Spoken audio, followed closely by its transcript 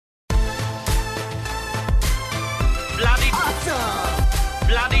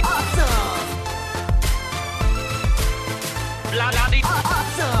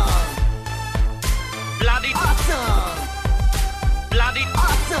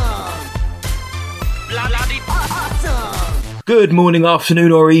Good morning,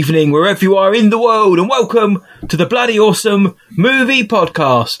 afternoon or evening, wherever you are in the world, and welcome to the Bloody Awesome Movie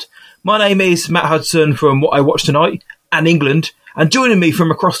Podcast. My name is Matt Hudson from What I Watched Tonight and England, and joining me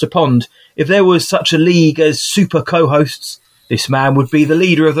from across the pond, if there was such a league as super co-hosts, this man would be the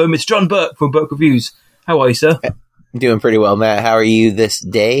leader of them. It's John Burke from Burke Reviews. How are you, sir? I'm doing pretty well, Matt. How are you this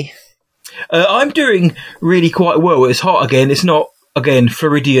day? I'm doing really quite well. It's hot again. It's not, again,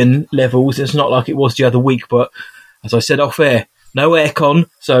 Floridian levels. It's not like it was the other week, but as I said off air, no aircon,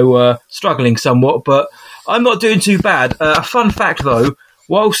 so struggling somewhat, but I'm not doing too bad. A fun fact, though,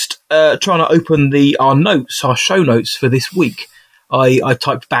 whilst trying to open our show notes for this week, I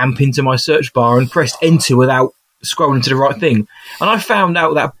typed BAMP into my search bar and pressed enter without scrolling to the right thing. And I found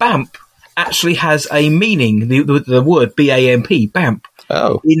out that BAMP actually has a meaning, the word B-A-M-P, BAMP.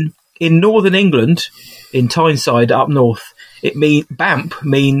 Oh. In northern England, in Tyneside up north, BAMP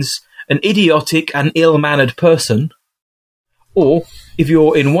means an idiotic and ill-mannered person. Or, if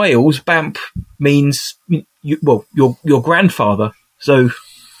you're in Wales, BAMP means, your grandfather. So,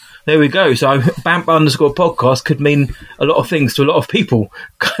 there we go. So, BAMP_podcast could mean a lot of things to a lot of people.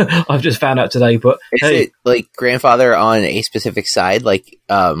 I've just found out today, but is it like grandfather on a specific side, like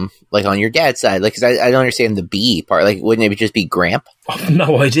on your dad's side? Like, 'cause I don't understand the B part. Like, wouldn't it just be Gramp? I've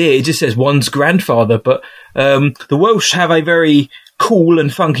no idea. It just says one's grandfather, but the Welsh have a very cool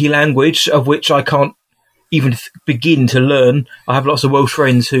and funky language of which I can't even begin to learn. I have lots of Welsh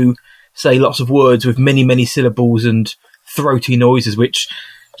friends who say lots of words with many, many syllables and throaty noises, which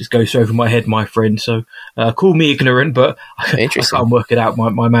just goes over my head, my friend. So call me ignorant, but I can't work it out,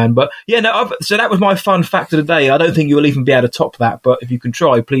 my man. But yeah, no. So that was my fun fact of the day. I don't think you'll even be able to top that, but if you can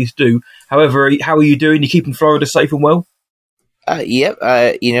try, please do. However, how are you doing? You keeping Florida safe and well? Yep.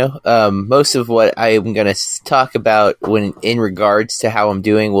 Most of what I'm going to talk about in regards to how I'm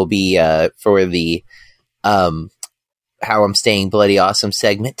doing will be for the how I'm staying bloody awesome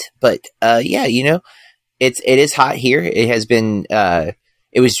segment. But it is hot here. It has been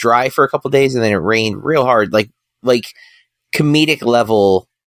it was dry for a couple days and then it rained real hard, like comedic level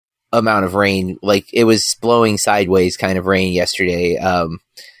amount of rain. Like it was blowing sideways kind of rain yesterday.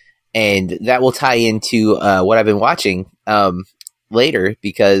 And that will tie into what I've been watching later,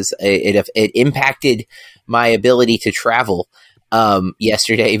 because it impacted my ability to travel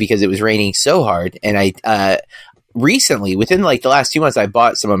yesterday because it was raining so hard. And I recently, within like the last 2 months, I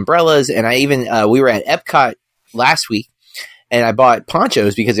bought some umbrellas, and I even we were at Epcot last week, and I bought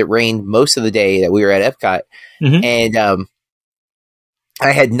ponchos because it rained most of the day that we were at Epcot. Mm-hmm. And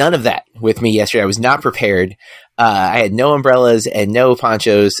I had none of that with me yesterday. I was not prepared. I had no umbrellas and no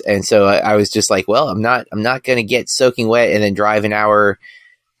ponchos, and so I was just like, well, I'm not going to get soaking wet and then drive an hour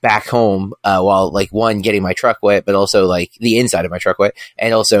back home while getting my truck wet, but also like the inside of my truck wet,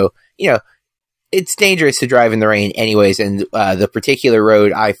 and also it's dangerous to drive in the rain anyways. And the particular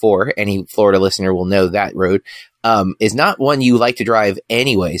road, I-4, any Florida listener will know that road is not one you like to drive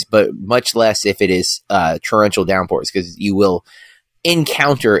anyways, but much less if it is torrential downpours, because you will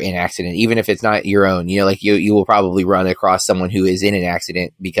encounter an accident, even if it's not your own. You will probably run across someone who is in an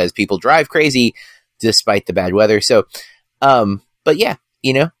accident because people drive crazy despite the bad weather. So, but yeah,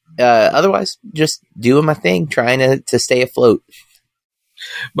 otherwise just doing my thing, trying to stay afloat.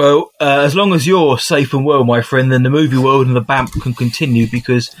 Well, as long as you're safe and well, my friend, then the movie world and the BAMP can continue,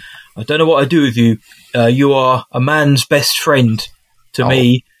 because I don't know what I do with you. You are a man's best friend to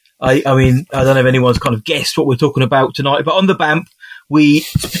me. I mean, I don't know if anyone's kind of guessed what we're talking about tonight, but on the BAMP, we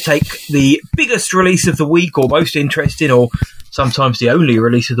take the biggest release of the week, or most interesting, or sometimes the only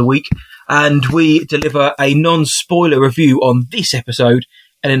release of the week, and we deliver a non-spoiler review on this episode.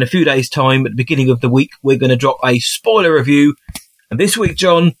 And in a few days' time, at the beginning of the week, we're going to drop a spoiler review. And this week,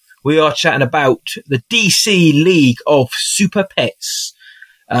 John, we are chatting about the DC League of Super Pets.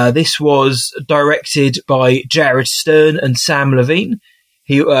 This was directed by Jared Stern and Sam Levine.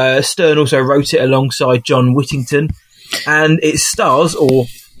 Stern also wrote it alongside John Whittington. And its stars, or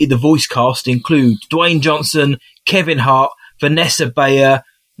the voice cast, include Dwayne Johnson, Kevin Hart, Vanessa Bayer,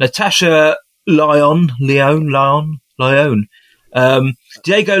 Natasha Lyonne, Diego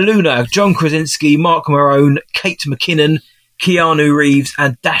Luna, John Krasinski, Mark Marone, Kate McKinnon, Keanu Reeves,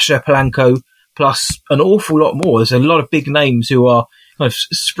 and Dasha Polanco, plus an awful lot more. There's a lot of big names who are kind of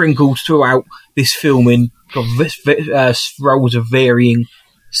sprinkled throughout this film in roles of varying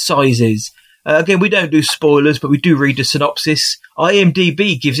sizes. Again, we don't do spoilers, but we do read the synopsis.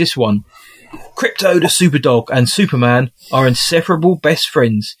 IMDb gives this one: Krypto the Superdog and Superman are inseparable best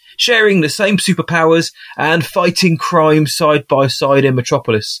friends, sharing the same superpowers and fighting crime side by side in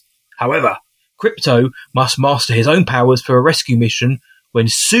Metropolis. However, Krypto must master his own powers for a rescue mission when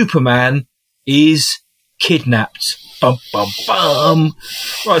Superman is Kidnapped. Bum, bum, bum.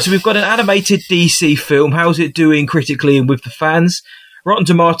 Right, so we've got an animated DC film. How's it doing critically and with the fans? Rotten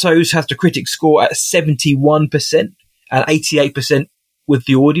Tomatoes has the critic score at 71% and 88% with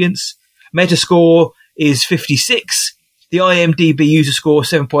the audience. Metascore is 56. The IMDb user score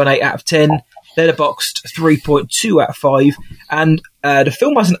 7.8 out of 10. Letterboxd 3.2 out of 5. And the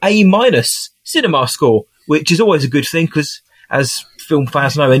film has an A- cinema score, which is always a good thing because, as film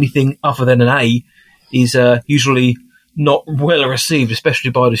fans know, anything other than an A is usually not well received,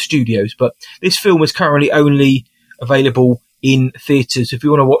 especially by the studios. But this film is currently only available in theatres. If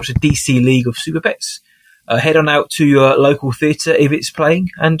you want to watch the DC League of Super Pets, head on out to your local theatre if it's playing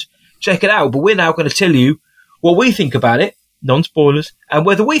and check it out. But we're now going to tell you what we think about it, non-spoilers, and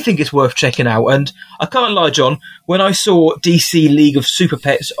whether we think it's worth checking out. And I can't lie, John, when I saw DC League of Super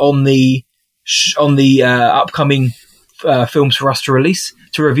Pets on the upcoming films for us to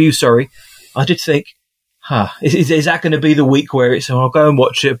review, I did think, is that going to be the week where I'll go and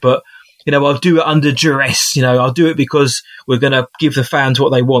watch it, but I'll do it under duress. I'll do it because we're going to give the fans what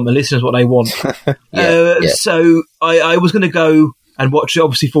they want, the listeners what they want. So I was going to go and watch it,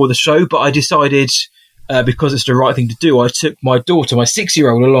 obviously, for the show, but I decided, because it's the right thing to do, I took my daughter, my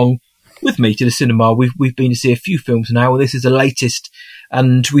 6-year-old, along with me to the cinema. We've been to see a few films now, and this is the latest.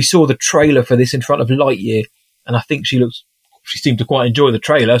 And we saw the trailer for this in front of Lightyear, and I think she seemed to quite enjoy the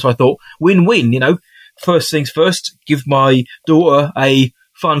trailer. So I thought, win-win, First things first, give my daughter a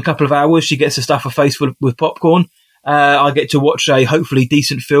fun couple of hours. She gets to stuff her face with popcorn. I get to watch a hopefully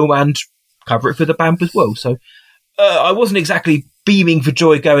decent film and cover it for the BAMP as well. So I wasn't exactly beaming for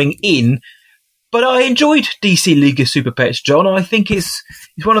joy going in, but I enjoyed DC League of Super Pets, John. I think it's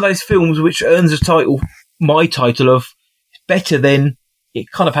one of those films which earns my title of better than it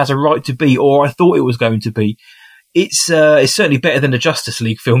kind of has a right to be, or I thought it was going to be. It's certainly better than the Justice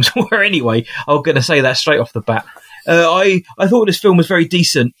League films were anyway. I'm going to say that straight off the bat. I thought this film was very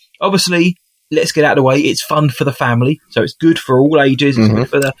decent. Obviously, let's get out of the way. It's fun for the family, so it's good for all ages. It's good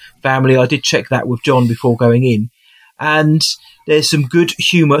for the family. I did check that with John before going in. And there's some good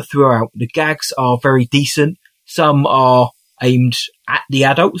humour throughout. The gags are very decent. Some are aimed at the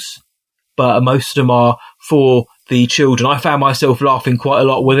adults, but most of them are for the children. I found myself laughing quite a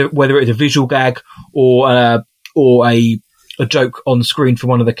lot, whether it's a visual gag or a joke on screen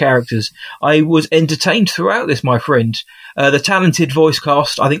from one of the characters. I was entertained throughout this, my friend. The talented voice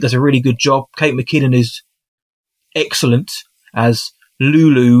cast, I think, does a really good job. Kate McKinnon is excellent as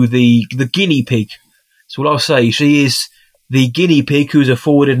Lulu, the guinea pig. That's what I'll say. She is the guinea pig who's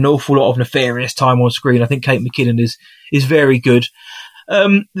afforded an awful lot of nefarious time on screen. I think Kate McKinnon is very good.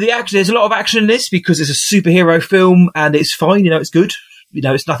 There's a lot of action in this because it's a superhero film and it's fine. It's good.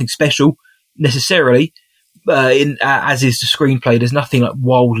 It's nothing special necessarily. As is the screenplay, there's nothing like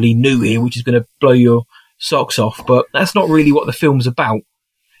wildly new here, which is going to blow your socks off. But that's not really what the film's about.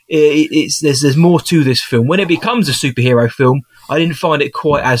 There's more to this film. When it becomes a superhero film, I didn't find it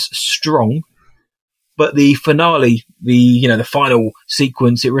quite as strong. But the finale, the final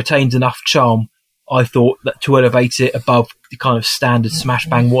sequence, it retains enough charm, I thought, that to elevate it above the kind of standard smash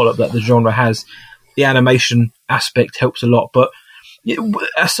bang wallop that the genre has. The animation aspect helps a lot. But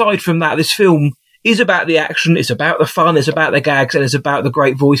aside from that, this film is about the action, it's about the fun, it's about the gags, and it's about the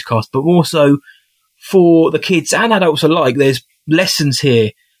great voice cast. But more so for the kids and adults alike, there's lessons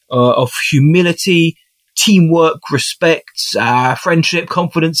here of humility, teamwork, respect, friendship,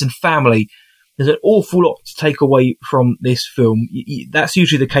 confidence, and family. There's an awful lot to take away from this film. That's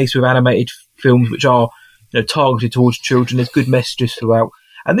usually the case with animated films, which are targeted towards children. There's good messages throughout.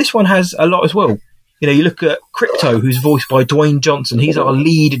 And this one has a lot as well. You look at Crypto, who's voiced by Dwayne Johnson. He's our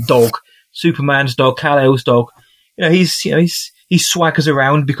lead dog. Superman's dog, Kal-El's dog. He swaggers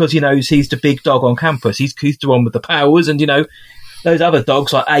around because he knows he's the big dog on campus. He's the one with the powers, and those other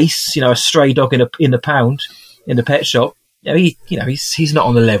dogs like Ace, a stray dog in the pound in the pet shop. He's not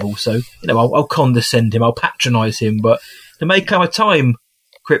on the level, so I'll condescend him, I'll patronise him. But there may come a time,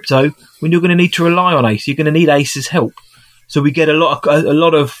 Crypto, when you're going to need to rely on Ace. You're going to need Ace's help. So we get a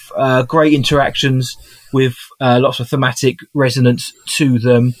lot of great interactions with lots of thematic resonance to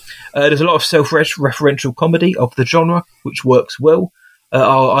them. There's a lot of self-referential comedy of the genre, which works well.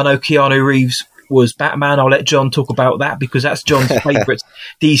 I know Keanu Reeves was Batman. I'll let John talk about that because that's John's favourite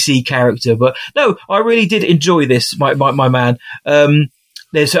DC character. But no, I really did enjoy this, my man.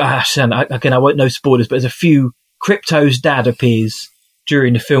 There's again, I won't know spoilers, but there's a few. Crypto's dad appears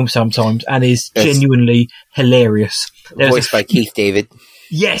during the film sometimes and is genuinely hilarious. Voiced by Keith David.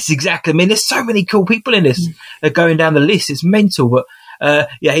 Yes, exactly. I mean, there's so many cool people in this. They're going down the list. It's mental. But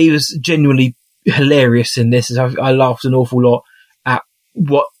he was genuinely hilarious in this. I laughed an awful lot at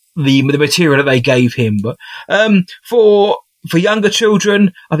what the material that they gave him. But for younger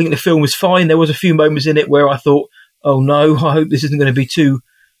children, I think the film was fine. There was a few moments in it where I thought, oh no, I hope this isn't going to be too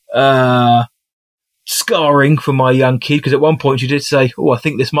scarring for my young kid, because at one point she did say, oh, I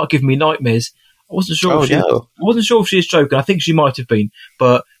think this might give me nightmares. I wasn't sure if she was joking. I think she might have been,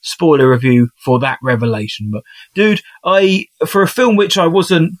 but spoiler review for that revelation. But dude, for a film which I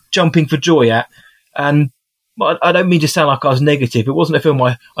wasn't jumping for joy at, and I don't mean to sound like I was negative, it wasn't a film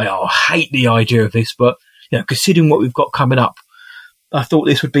I hate the idea of this, but considering what we've got coming up, I thought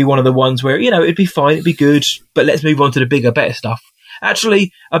this would be one of the ones where, it'd be fine, it'd be good, but let's move on to the bigger, better stuff.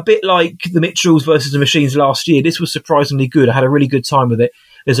 Actually, a bit like the Mitchells versus the Machines last year, this was surprisingly good. I had a really good time with it.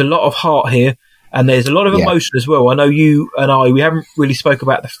 There's a lot of heart here, and there's a lot of emotion as well. I know you and I, we haven't really spoke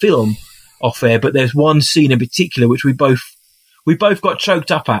about the film off air, but there's one scene in particular which we both got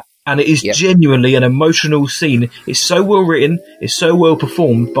choked up at, and it is genuinely an emotional scene. It's so well written, it's so well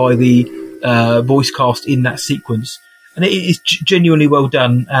performed by the voice cast in that sequence, and it is genuinely well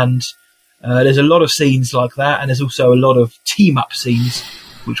done. And there's a lot of scenes like that, and there's also a lot of team-up scenes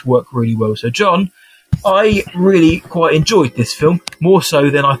which work really well. So, John, I really quite enjoyed this film, more so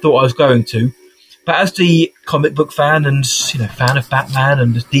than I thought I was going to. But as the comic book fan and fan of Batman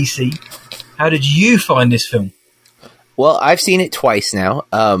and DC, how did you find this film? Well, I've seen it twice now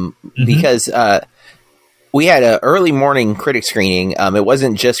because we had an early morning critic screening. It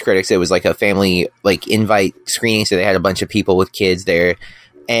wasn't just critics; it was like a family invite screening, so they had a bunch of people with kids there,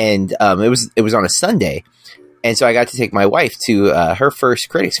 and it was on a Sunday, and so I got to take my wife to her first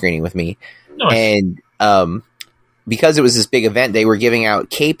critic screening with me, and because it was this big event, they were giving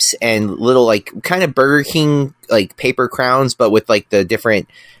out capes and little kind of Burger King paper crowns, but with the different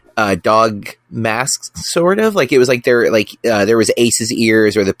dog masks, sort of it was there was Ace's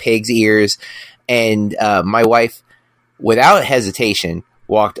ears or the pig's ears, and my wife, without hesitation,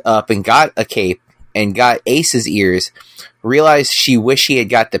 walked up and got a cape and got Ace's ears. Realized she wished she had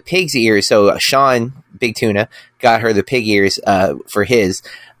got the pig's ears, so Sean Big Tuna got her the pig ears for his.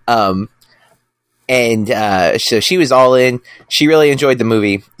 And so she was all in. She really enjoyed the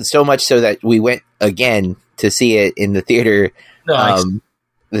movie, so much so that we went again to see it in the theater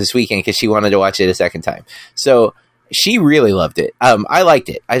this weekend because she wanted to watch it a second time. So she really loved it. I liked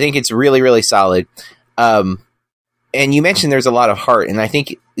it. I think it's really, really solid. And you mentioned there's a lot of heart, and I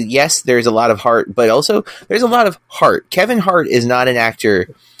think, yes, there's a lot of heart, but also there's a lot of heart. Kevin Hart is not an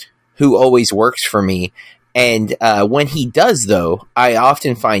actor who always works for me. And when he does, though, I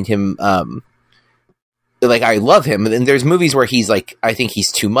often find him... I love him, and there's movies where he's I think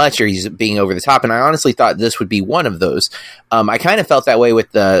he's too much or he's being over the top, and I honestly thought this would be one of those. I kind of felt that way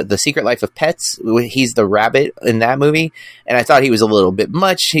with the Secret Life of Pets. He's the rabbit in that movie, and I thought he was a little bit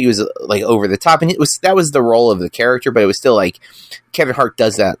much. He was over the top, and that was the role of the character, but it was still Kevin Hart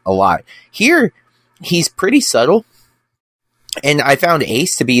does that a lot. Here, he's pretty subtle, and I found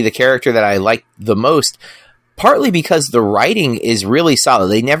Ace to be the character that I liked the most, partly because the writing is really solid.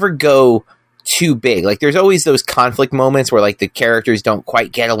 They never go too big. There's always those conflict moments where the characters don't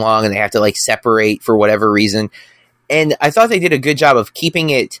quite get along and they have to separate for whatever reason. And I thought they did a good job of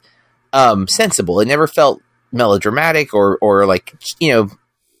keeping it sensible. It never felt melodramatic or a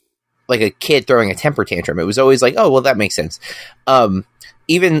kid throwing a temper tantrum. It was always oh, well, that makes sense.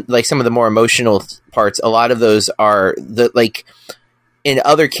 Even some of the more emotional parts, a lot of those are in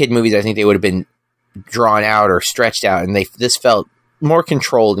other kid movies, I think they would have been drawn out or stretched out, and this felt more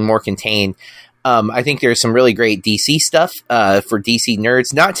controlled and more contained. I think there's some really great DC stuff for DC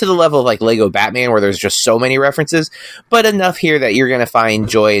nerds, not to the level of Lego Batman where there's just so many references, but enough here that you're going to find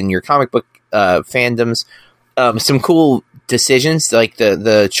joy in your comic book fandoms. Some cool decisions,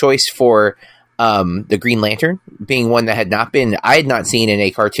 the choice for the Green Lantern being one that I had not seen in a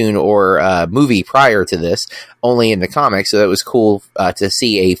cartoon or movie prior to this, only in the comics, so that was cool to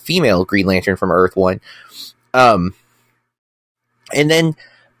see a female Green Lantern from Earth-1. And then,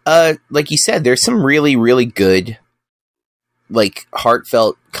 like you said, there's some really, really good,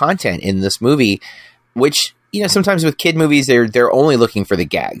 heartfelt content in this movie, which, sometimes with kid movies, they're only looking for the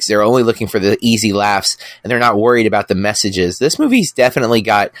gags. They're only looking for the easy laughs, and they're not worried about the messages. This movie's definitely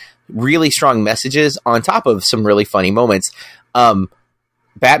got really strong messages on top of some really funny moments.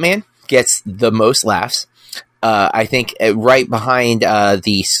 Batman gets the most laughs. I think right behind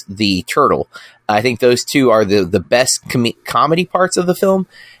the turtle. I think those two are the best comedy parts of the film.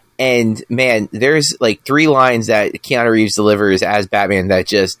 And man, there's 3 lines that Keanu Reeves delivers as Batman that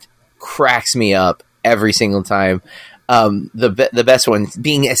just cracks me up every single time. The best one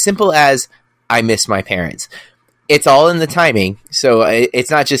being as simple as, "I miss my parents." It's all in the timing. So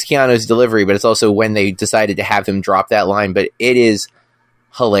it's not just Keanu's delivery, but it's also when they decided to have him drop that line. But it is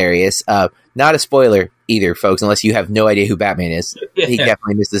hilarious. Not a spoiler either, folks, unless you have no idea who Batman is. Yeah. He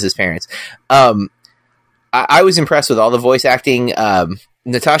definitely misses his parents. I was impressed with all the voice acting.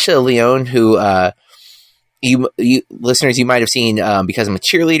 Natasha Lyonne, who you listeners, you might have seen because I'm a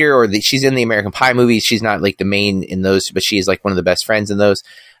cheerleader, or she's in the American Pie movies. She's not like the main in those, but she is like one of the best friends in those.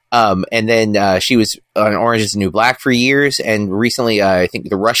 And then she was on Orange is the New Black for years, and recently I think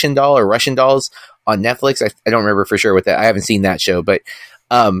the Russian Doll or Russian Dolls on Netflix. I don't remember for sure what that. I haven't seen that show, but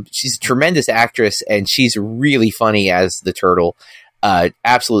she's a tremendous actress, and she's really funny as the turtle.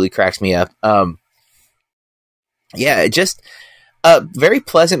 Absolutely cracks me up. Yeah, just a very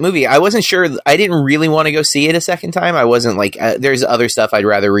pleasant movie. I wasn't sure. I didn't really want to go see it a second time. I wasn't like, there's other stuff I'd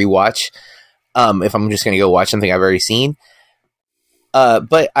rather rewatch if I'm just going to go watch something I've already seen.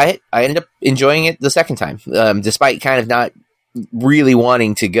 But I ended up enjoying it the second time, despite kind of not really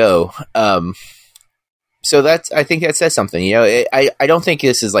wanting to go. So I think that says something. You know, I don't think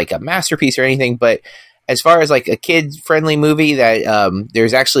this is like a masterpiece or anything, but as far as like a kid-friendly movie that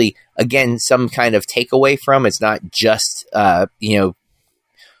there's actually, again, some kind of takeaway from, it's not just, flat.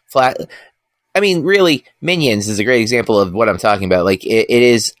 I mean, really, Minions is a great example of what I'm talking about. Like, it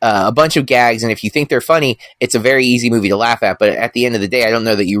is a bunch of gags, and if you think they're funny, it's a very easy movie to laugh at. But at the end of the day, I don't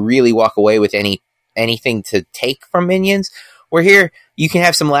know that you really walk away with anything to take from Minions. Where here, you can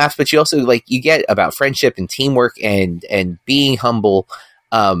have some laughs, but you also, like, you get about friendship and teamwork and being humble.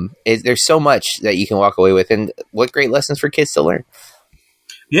 There's so much that you can walk away with, and what great lessons for kids to learn.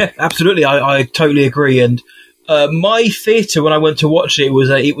 Yeah, absolutely. I totally agree. And my theatre, when I went to watch it, was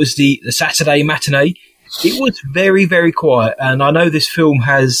the Saturday matinee. It was very, very quiet, and I know this film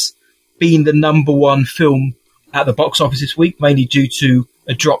has been the number one film at the box office this week, mainly due to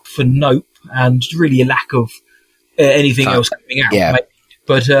a drop for Nope and really a lack of anything else coming out. Yeah.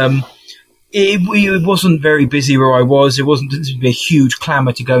 But it wasn't very busy where I was. It wasn't a huge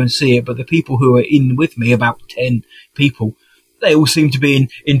clamour to go and see it, but the people who were in with me, about 10 people, they all seemed to be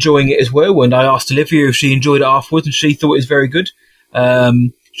enjoying it as well. And I asked Olivia if she enjoyed it afterwards, and she thought it was very good.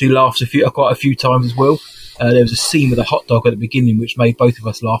 She laughed quite a few times as well. There was a scene with a hot dog at the beginning, which made both of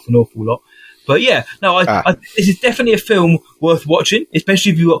us laugh an awful lot. But yeah, no, this is definitely a film worth watching,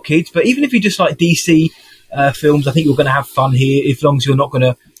 especially if you've got kids. But even if you just like DC films, I think you're going to have fun here, as long as you're not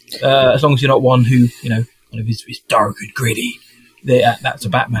one who, kind of is dark and gritty. That's a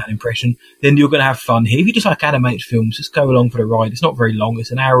Batman impression. Then you're going to have fun here. If you just like animated films, just go along for the ride. It's not very long.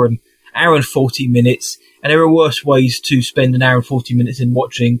 It's an hour and 40 minutes. And there are worse ways to spend an hour and 40 minutes in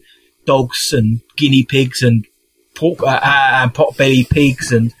watching dogs and guinea pigs and pork and pot-bellied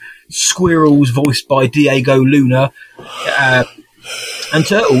pigs and squirrels voiced by Diego Luna and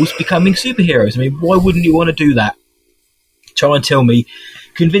turtles becoming superheroes. I mean, why wouldn't you want to do that? Try and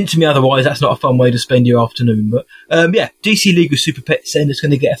convince me otherwise. That's not a fun way to spend your afternoon. But DC League of Super Pets, and it's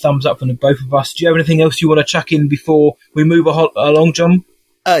going to get a thumbs up from the both of us. Do you have anything else you want to chuck in before we move along, John?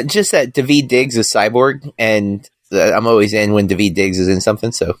 Just that Daveed Diggs is Cyborg, and I'm always in when Daveed Diggs is in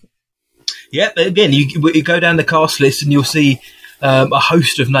something. So yeah, again, you go down the cast list and you'll see a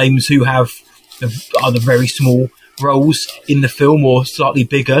host of names who have either very small roles in the film or slightly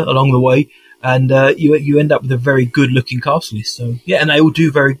bigger along the way. And you end up with a very good-looking cast list. So yeah, and they all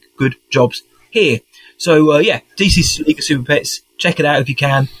do very good jobs here. So DC's League of Super Pets, check it out if you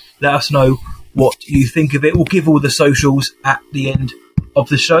can. Let us know what you think of it. We'll give all the socials at the end of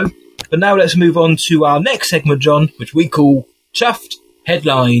the show. But now let's move on to our next segment, John, which we call Chuffed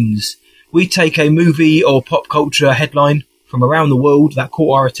Headlines. We take a movie or pop culture headline from around the world that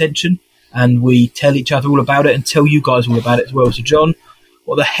caught our attention, and we tell each other all about it and tell you guys all about it as well. So John,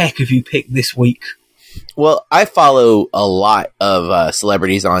 what the heck have you picked this week? Well, I follow a lot of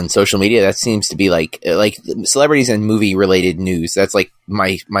celebrities on social media. That seems to be like celebrities and movie related news. That's like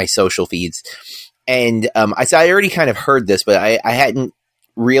my social feeds. And I already kind of heard this, but I hadn't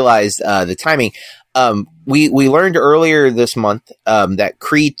realized the timing. We learned earlier this month that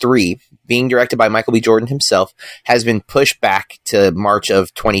Creed 3, being directed by Michael B. Jordan himself, has been pushed back to March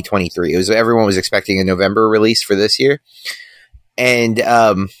of 2023. Everyone was expecting a November release for this year. And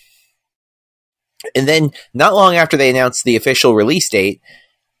then not long after they announced the official release date,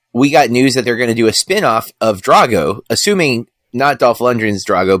 we got news that they're going to do a spin-off of Drago, assuming not Dolph Lundgren's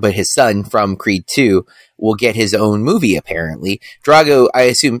Drago, but his son from Creed 2 will get his own movie, apparently. Drago, I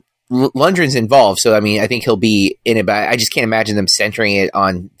assume Lundgren's involved, so I mean, I think he'll be in it, but I just can't imagine them centering it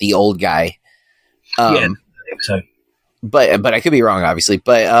on the old guy. Yeah, I think so. But I could be wrong, obviously.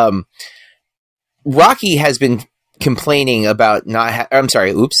 But Rocky has been complaining about I'm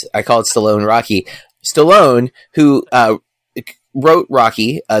sorry, oops, I called Stallone Rocky. Stallone, who wrote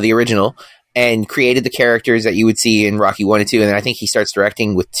Rocky, the original, and created the characters that you would see in Rocky 1 and 2. And then I think he starts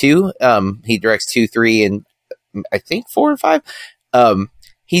directing with 2. He directs 2, 3, and I think 4 and 5.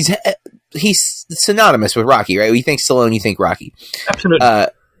 He's synonymous with Rocky, right? You think Stallone, you think Rocky. Absolutely.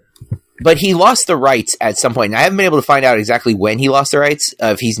 But he lost the rights at some point. And I haven't been able to find out exactly when he lost the rights,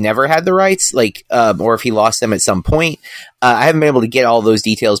 if he's never had the rights, or if he lost them at some point. I haven't been able to get all those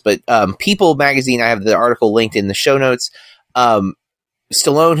details, but People magazine, I have the article linked in the show notes.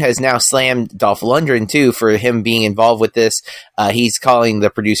 Stallone has now slammed Dolph Lundgren, too, for him being involved with this. He's calling the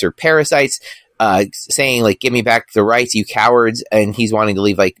producer parasites, saying, like, give me back the rights, you cowards. And he's wanting to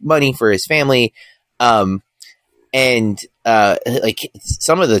leave, like, money for his family. Like,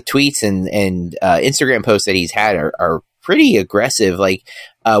 some of the tweets and Instagram posts that he's had are pretty aggressive. Like,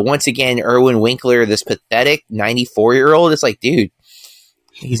 once again, Irwin Winkler, this pathetic 94-year-old, it's like, dude,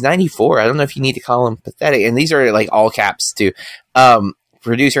 he's 94. I don't know if you need to call him pathetic. And these are, like, all caps, too.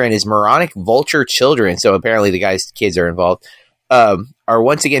 Producer and his moronic vulture children, so apparently the guy's kids are involved, are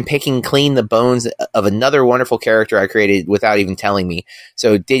once again picking clean the bones of another wonderful character I created without even telling me.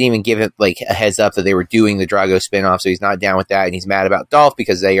 So didn't even give it like a heads up that they were doing the Drago spinoff. So he's not down with that, and he's mad about Dolph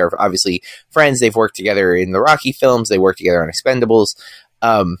because they are obviously friends. They've worked together in the Rocky films. They worked together on Expendables.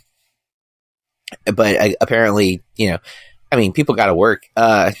 But apparently, people got to work.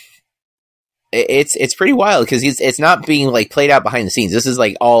 It's pretty wild because it's not being like played out behind the scenes. This is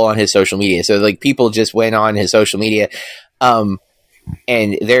like all on his social media. So like people just went on his social media, and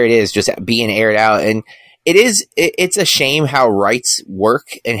there it is, just being aired out. And it's a shame how rights work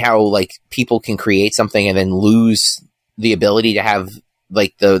and how like people can create something and then lose the ability to have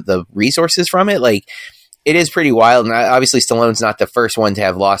like the resources from it. Like, it is pretty wild, and obviously Stallone's not the first one to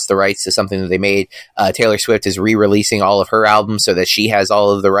have lost the rights to something that they made. Taylor Swift is re-releasing all of her albums so that she has all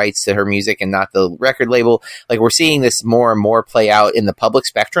of the rights to her music and not the record label. Like, we're seeing this more and more play out in the public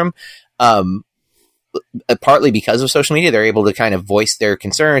spectrum. Partly because of social media, they're able to kind of voice their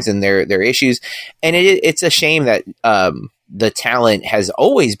concerns and their issues. And it's a shame that the talent has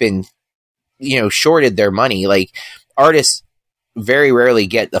always been, shorted their money. Like, artists very rarely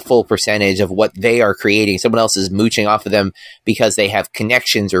get the full percentage of what they are creating. Someone else is mooching off of them because they have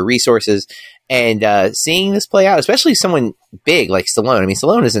connections or resources. And seeing this play out, especially someone big like Stallone. I mean,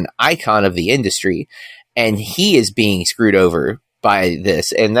 Stallone is an icon of the industry, and he is being screwed over by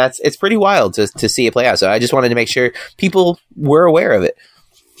this. And it's pretty wild to see it play out. So I just wanted to make sure people were aware of it.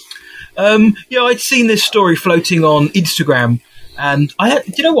 I'd seen this story floating on Instagram. And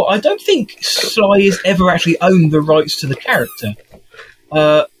you know what? I don't think Sly has ever actually owned the rights to the character.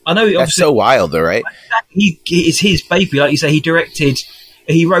 I know that's so wild, though, right? It's his baby, like you say.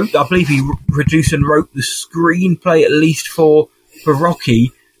 He wrote, I believe, he produced and wrote the screenplay at least for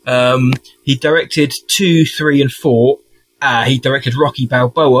Rocky. He directed 2, 3, and 4. He directed Rocky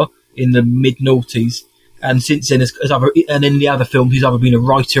Balboa in the mid-noughties, and since then, and in the other films, he's either been a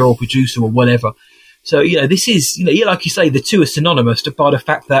writer or producer or whatever. So, this is, like you say, the two are synonymous by the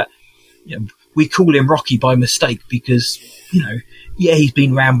fact that, we call him Rocky by mistake because, he's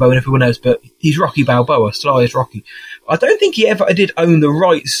been Rambo and everyone else, but he's Rocky Balboa, Sly is Rocky. I don't think he ever did own the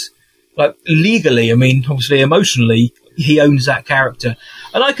rights, like, legally. I mean, obviously, emotionally, he owns that character.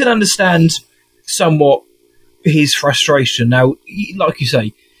 And I can understand somewhat his frustration. Now, like you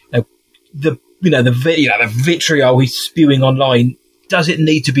say, the vitriol he's spewing online, does it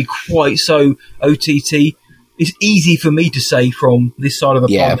need to be quite so OTT? It's easy for me to say from this side of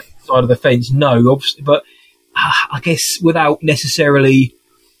the side of the fence, no, obviously, but I guess without necessarily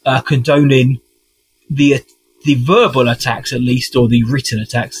condoning the verbal attacks, at least, or the written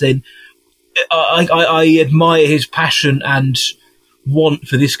attacks, then I admire his passion and want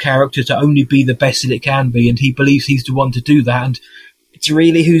for this character to only be the best that it can be, and he believes he's the one to do that. And it's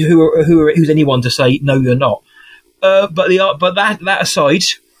really who's anyone to say no, you're not. But that aside,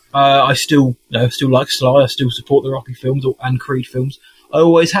 I still like Sly. I still support the Rocky films and Creed films. I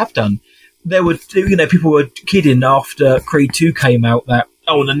always have done. There were, people were kidding after Creed 2 came out that,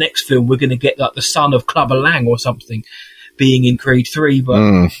 in the next film we're going to get like the son of Clubber Lang or something being in Creed 3, but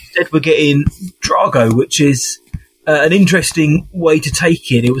instead we're getting Drago, which is an interesting way to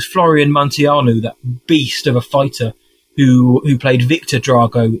take it. It was Florian Munteanu, that beast of a fighter, who played Victor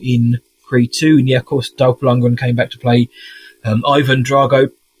Drago in Creed 2, and of course Dolph Lundgren came back to play Ivan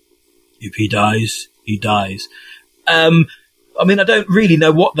Drago. If he dies, he dies. I mean, I don't really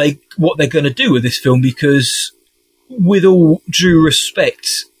know what they're going to do with this film because, with all due respect,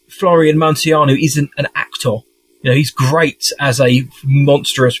 Florian Munteanu isn't an actor. He's great as a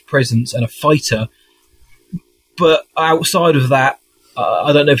monstrous presence and a fighter, but outside of that,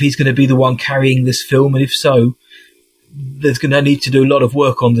 I don't know if he's going to be the one carrying this film, and if so, there's going to need to do a lot of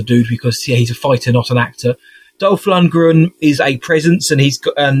work on the dude because he's a fighter, not an actor. Dolph Lundgren is a presence,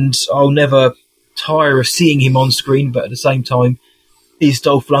 and I'll never tire of seeing him on screen. But at the same time, is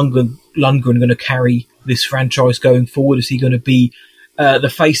Dolph Lundgren going to carry this franchise going forward? Is he going to be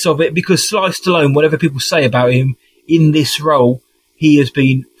the face of it? Because Sly Stallone, whatever people say about him in this role, he has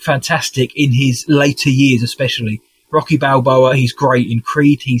been fantastic in his later years, especially. Rocky Balboa, he's great. In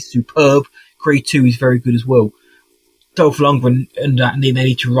Creed, he's superb. Creed 2 is very good as well. Dolph Lundgren, and they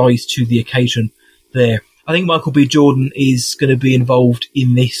need to rise to the occasion there. I think Michael B. Jordan is going to be involved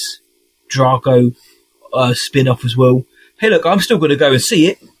in this Drago spin-off as well. Hey, look, I'm still going to go and see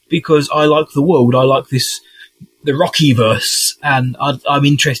it because I like the world. I like the Rocky-verse, and I'm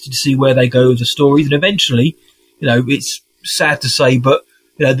interested to see where they go with the stories. And eventually, it's sad to say, but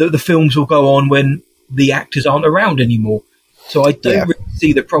the films will go on when the actors aren't around anymore. So I don't really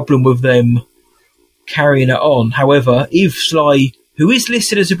see the problem with them carrying it on. However, if Sly, who is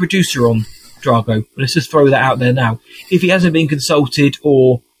listed as a producer on Drago, let's just throw that out there now, if he hasn't been consulted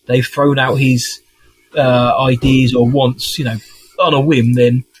or they've thrown out his ideas or wants, on a whim,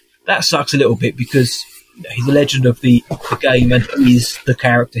 then that sucks a little bit because he's a legend of the game and he is the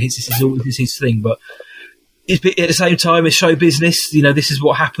character. This is his thing, but at the same time, it's show business. This is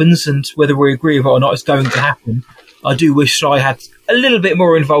what happens, and whether we agree with it or not, it's going to happen. I do wish Sly had a little bit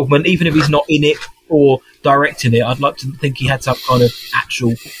more involvement, even if he's not in it or directing it. I'd like to think he had some kind of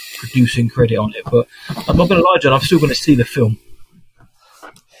actual producing credit on it, but I'm not going to lie, John, I'm still going to see the film.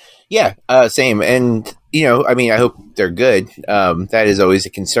 Yeah, same. And, I hope they're good. That is always a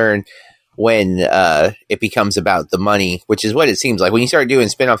concern when it becomes about the money, which is what it seems like. When you start doing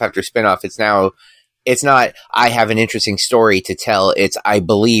spinoff after spinoff, it's not, I have an interesting story to tell. It's, I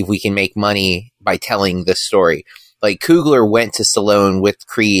believe we can make money by telling the story. Like, Coogler went to Stallone with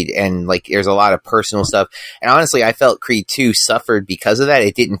Creed, and, there's a lot of personal stuff. And honestly, I felt Creed 2 suffered because of that.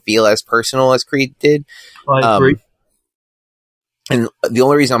 It didn't feel as personal as Creed did. I agree. And the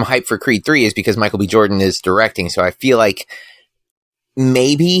only reason I'm hyped for Creed 3 is because Michael B. Jordan is directing, so I feel like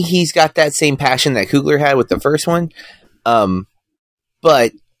maybe he's got that same passion that Coogler had with the first one.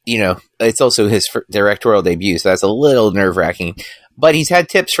 But, it's also his directorial debut, so that's a little nerve-wracking. But he's had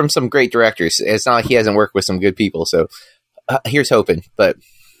tips from some great directors. It's not like he hasn't worked with some good people, so here's hoping. But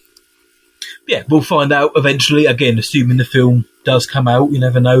yeah, we'll find out eventually, again, assuming the film does come out. You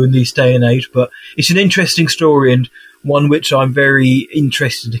never know in this day and age, but it's an interesting story and one which I'm very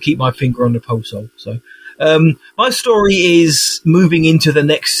interested to keep my finger on the pulse of. So my story is moving into the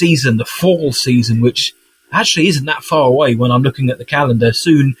next season, the fall season, which actually isn't that far away when I'm looking at the calendar.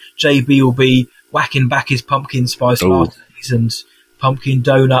 Soon JB will be whacking back his pumpkin spice lattes and pumpkin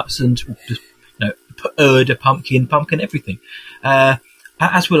donuts and just, pumpkin everything.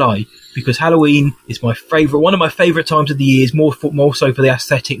 As will I, because Halloween is one of my favourite times of the year, more so for the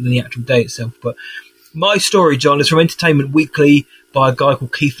aesthetic than the actual day itself. But my story, John, is from Entertainment Weekly by a guy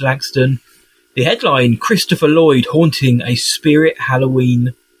called Keith Langston. The headline, Christopher Lloyd haunting a Spirit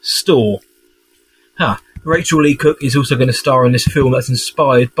Halloween store. Rachel Lee Cook is also going to star in this film that's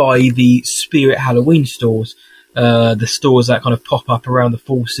inspired by the Spirit Halloween stores. The stores that kind of pop up around the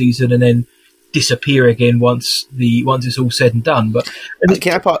fall season and then disappear again once it's all said and done. But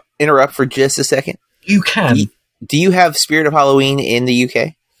can I interrupt for just a second? You can. Do you have Spirit of Halloween in the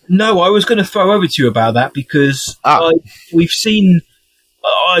UK? No, I was going to throw over to you about that because I've seen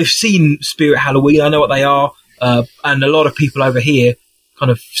Spirit Halloween. I know what they are, and a lot of people over here kind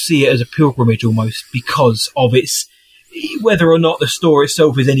of see it as a pilgrimage almost because of its, whether or not the store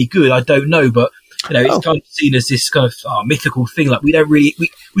itself is any good, I don't know, but it's kind of seen as this kind of mythical thing. Like we don't really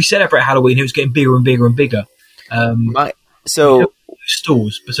we celebrate Halloween. It was getting bigger and bigger and bigger.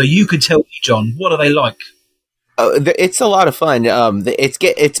 Stores, but so you could tell me, John, what are they like? It's a lot of fun.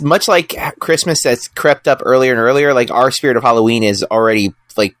 It's much like Christmas that's crept up earlier and earlier. Like our Spirit of Halloween is already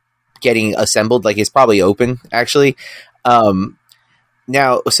getting assembled. Like it's probably open actually.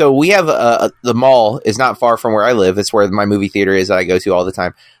 Now, so we have the mall is not far from where I live. It's where my movie theater is that I go to all the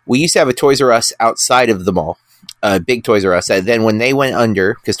time. We used to have a Toys R Us outside of the mall, big Toys R Us. Then when they went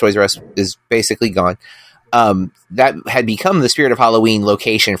under, because Toys R Us is basically gone, that had become the Spirit of Halloween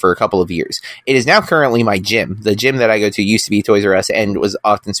location for a couple of years. It is now currently my gym. The gym that I go to used to be Toys R Us and was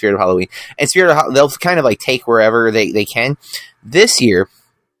often Spirit of Halloween. And they'll kind of take wherever they can. This year,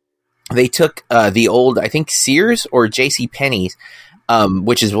 they took the old, I think, Sears or JCPenney's,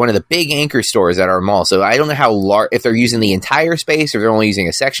 which is one of the big anchor stores at our mall. So I don't know how large, if they're using the entire space or they're only using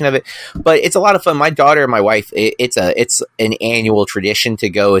a section of it, but it's a lot of fun. My daughter and my wife, it's an annual tradition to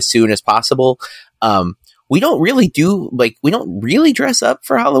go as soon as possible. We don't really dress up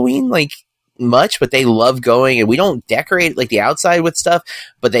for Halloween. much, but they love going, and we don't decorate like the outside with stuff,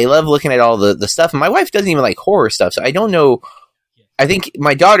 but they love looking at all the stuff. And my wife doesn't even like horror stuff, so I don't know. I think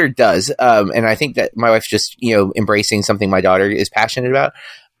my daughter does, and I think that my wife's just embracing something my daughter is passionate about.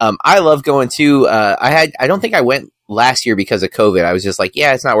 I love going to. I don't think I went last year because of COVID. I was just like,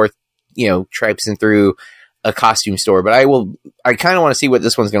 yeah, it's not worth traipsing through a costume store. But I will. I kind of want to see what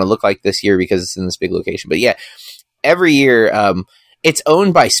this one's going to look like this year because it's in this big location. But yeah, every year, it's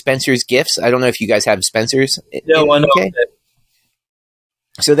owned by Spencer's Gifts. I don't know if you guys have Spencer's. No, I know.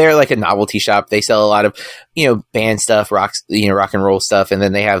 So they're like a novelty shop. They sell a lot of, band stuff, rock and roll stuff. And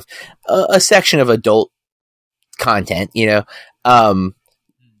then they have a section of adult content,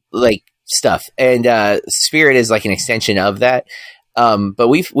 like stuff. And Spirit is like an extension of that. But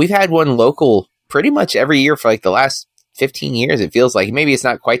we've had one local pretty much every year for like the last 15 years. It feels like maybe it's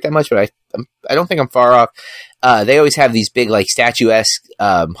not quite that much, but I don't think I'm far off. They always have these big like statuesque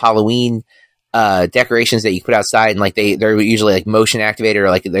Halloween decorations that you put outside, and like they're usually like motion activated, or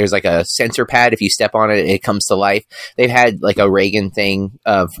like there's like a sensor pad. If you step on it, it comes to life. They've had like a Reagan thing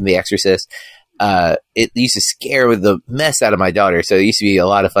from The Exorcist. It used to scare the mess out of my daughter, so it used to be a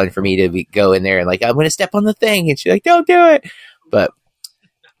lot of fun for me to go in there and like, I'm going to step on the thing, and she's like, don't do it. But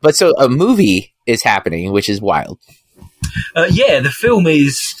so a movie is happening, which is wild. The film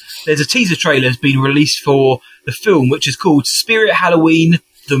there's a teaser trailer has been released for the film, which is called Spirit Halloween,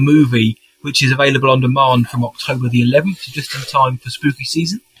 the movie, which is available on demand from October the 11th, so just in time for spooky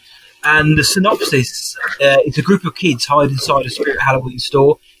season. And the synopsis, it's a group of kids hide inside a Spirit Halloween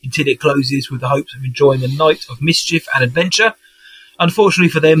store until it closes with the hopes of enjoying a night of mischief and adventure. Unfortunately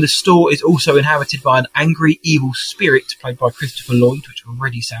for them, the store is also inhabited by an angry, evil spirit, played by Christopher Lloyd, which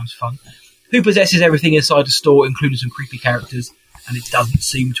already sounds fun, who possesses everything inside the store, including some creepy characters, and it doesn't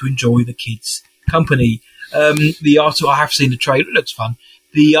seem to enjoy the kids' company. The article, I have seen the trailer, it looks fun.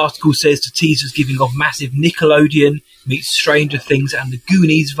 The article says the teaser's giving off massive Nickelodeon meets Stranger Things and the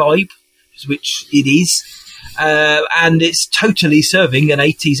Goonies vibe, which it is. And it's totally serving an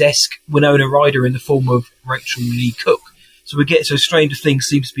 80s-esque Winona Ryder in the form of Rachel Lee Cook. So Stranger Things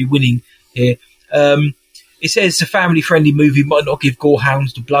seems to be winning here. It says it's a family-friendly movie, might not give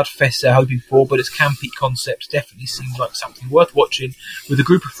gorehounds the bloodfest they're hoping for, but its campy concept definitely seems like something worth watching with a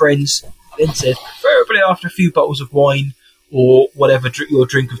group of friends. Then says, preferably after a few bottles of wine or whatever your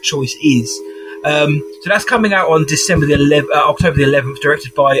drink of choice is. So that's coming out on October the 11th,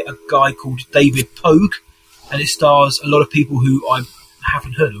 directed by a guy called David Pogue, and it stars a lot of people who I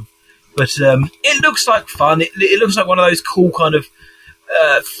haven't heard of. But it looks like fun. It looks like one of those cool kind of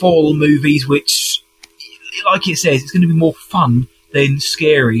fall movies, which, like it says, it's going to be more fun than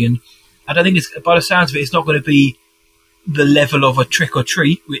scary. And I don't think by the sounds of it, it's not going to be the level of a Trick or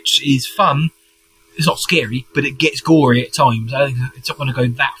Treat, which is fun. It's not scary, but it gets gory at times. I think it's not going to go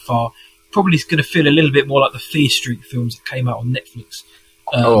that far. Probably it's going to feel a little bit more like the Fear Street films that came out on Netflix.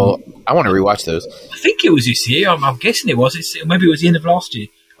 I want to rewatch those. I think it was this year. I'm guessing it was. Maybe it was the end of last year.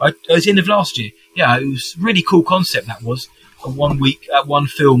 It was the end of last year. Yeah, it was a really cool concept, that was. One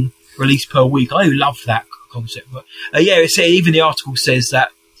film released per week. I love that concept. But even the article says that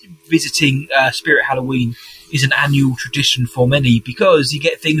visiting Spirit Halloween is an annual tradition for many because you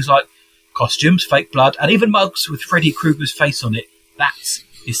get things like costumes, fake blood, and even mugs with Freddy Krueger's face on it. That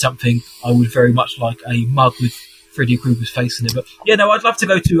is something I would very much like, a mug with Freddy Krueger's face in it. But I'd love to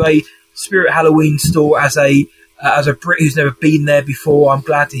go to a Spirit Halloween store as a Brit who's never been there before. I'm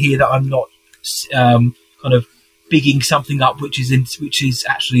glad to hear that I'm not kind of bigging something up which is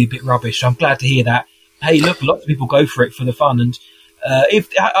actually a bit rubbish. I'm glad to hear that. Hey, look, lots of people go for it for the fun, and I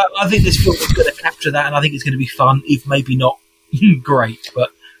think this film is going to capture that, and I think it's going to be fun, if maybe not great.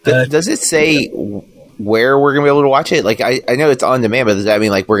 But does it say where we're going to be able to watch it? Like, I know it's on demand, but does that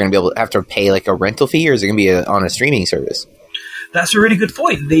mean like we're going to be able to have to pay like a rental fee, or is it going to be on a streaming service? That's a really good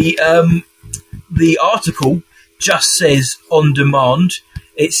point. The article just says on demand.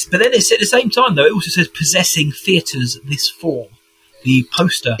 But then it's at the same time though. It also says possessing theatres this fall. The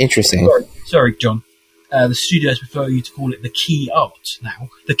poster. Interesting. Sorry, John. The studios prefer you to call it the key art now.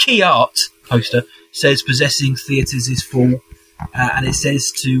 The key art poster says possessing theatres this fall, and it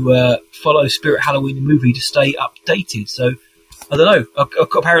says to follow Spirit Halloween the movie to stay updated. So I don't know.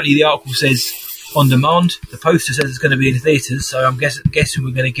 Apparently the article says on demand. The poster says it's going to be in theatres, so I'm guessing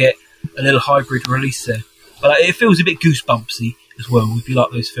we're going to get a little hybrid release there. But it feels a bit goosebumpsy as well. If you like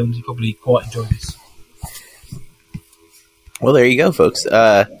those films, you probably quite enjoy this. Well, there you go, folks.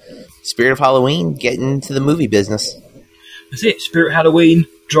 Spirit of Halloween, getting into the movie business. That's it. Spirit Halloween,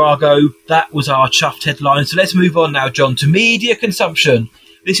 Drago. That was our chuffed headline. So let's move on now, John, to media consumption.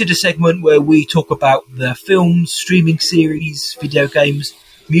 This is a segment where we talk about the films, streaming series, video games,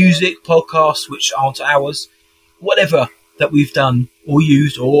 music, podcasts which aren't ours, whatever that we've done or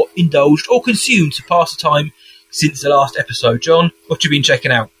used or indulged or consumed to pass the time since the last episode. John, what have you been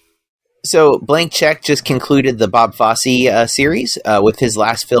checking out? So Blank Check just concluded the Bob Fosse series with his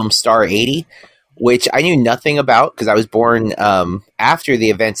last film, Star 80, which I knew nothing about because I was born after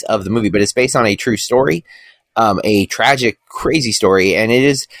the events of the movie, but it's based on a true story, a tragic, crazy story, and it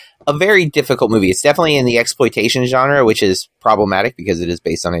is a very difficult movie. It's definitely in the exploitation genre, which is problematic because it is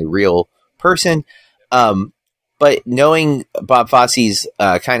based on a real person. But knowing Bob Fosse's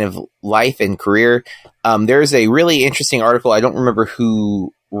kind of life and career, there's a really interesting article. I don't remember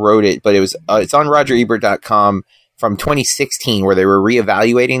who wrote it, but it's on RogerEbert.com from 2016 where they were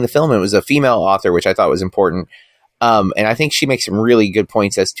reevaluating the film. And it was a female author, which I thought was important. And I think she makes some really good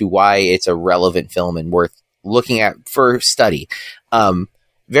points as to why it's a relevant film and worth looking at for study.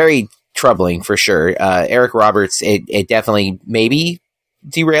 Very troubling for sure. Eric Roberts, it definitely maybe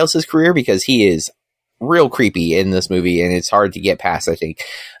derails his career because he is real creepy in this movie and it's hard to get past, I think.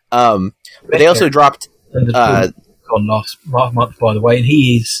 But they also dropped on last month, by the way, and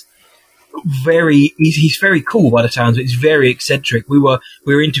he is he's very cool by the sounds of it. He's very eccentric. We were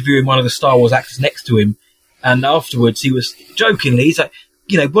interviewing one of the Star Wars actors next to him, and afterwards he was jokingly, he's like,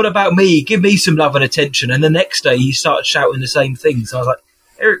 what about me? Give me some love and attention. And the next day he started shouting the same thing. So I was like,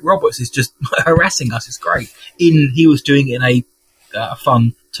 Eric Roberts is just harassing us. It's great. He was doing it in a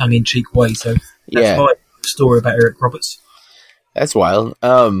fun, tongue-in-cheek way. So that's my story about Eric Roberts. That's wild.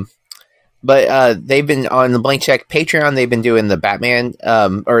 But they've been on the Blank Check Patreon. They've been doing the Batman,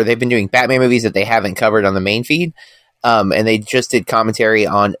 or they've been doing Batman movies that they haven't covered on the main feed. And they just did commentary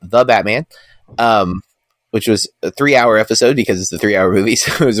on The Batman, which was a 3-hour episode because it's a 3-hour movie.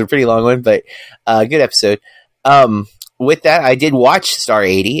 So it was a pretty long one, but good episode. With that, I did watch Star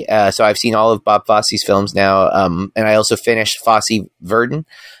 80. So I've seen all of Bob Fosse's films now. And I also finished Fosse Verdon.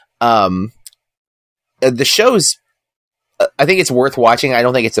 The show's, I think it's worth watching. I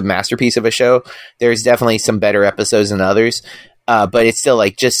don't think it's a masterpiece of a show. There's definitely some better episodes than others, but it's still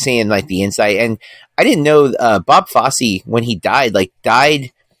like just seeing like the insight. And I didn't know Bob Fosse, when he died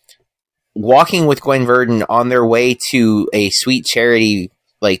walking with Gwen Verdon on their way to a Sweet Charity.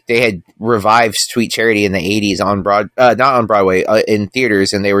 Like they had revived Sweet Charity in the 80s on not on Broadway, in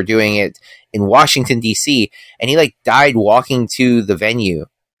theaters, and they were doing it in Washington D.C. And he like died walking to the venue,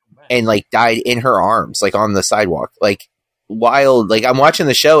 and like died in her arms, like on the sidewalk, like. Wild. Like I'm watching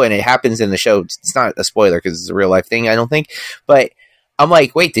the show and it happens in the show. It's not a spoiler because it's a real life thing, I don't think, but I'm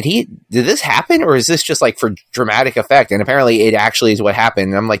like, wait, did this happen, or is this just like for dramatic effect? And apparently it actually is what happened.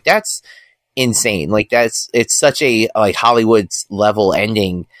 And I'm like, that's insane. Like it's such a like Hollywood's level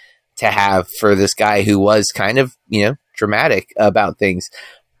ending to have for this guy who was kind of, dramatic about things.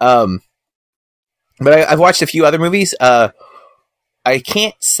 But I've watched a few other movies. I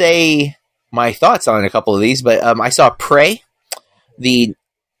can't say my thoughts on a couple of these, but I saw Prey, the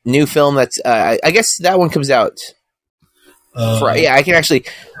new film that's I guess that one comes out I can actually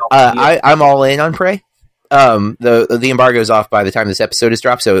I'm all in on Prey. The embargo's off by the time this episode is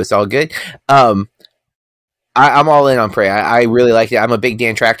dropped, so it's all good. I'm all in on Prey. I really like it. I'm a big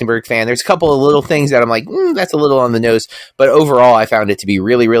Dan Trachtenberg fan. There's a couple of little things that I'm like, that's a little on the nose, but overall I found it to be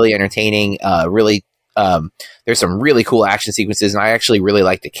really, really entertaining. There's some really cool action sequences, and I actually really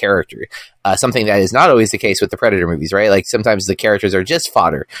like the character. Something that is not always the case with the Predator movies, right? Like sometimes the characters are just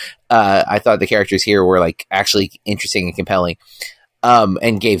fodder. I thought the characters here were like actually interesting and compelling,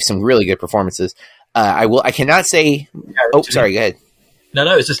 and gave some really good performances. I cannot say. Oh, sorry. Go ahead.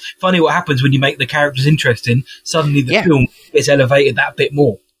 No, it's just funny what happens when you make the characters interesting. Suddenly the film gets elevated that bit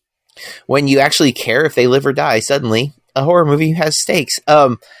more. When you actually care if they live or die, suddenly a horror movie has stakes.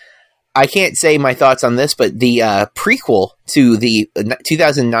 I can't say my thoughts on this, but the prequel to the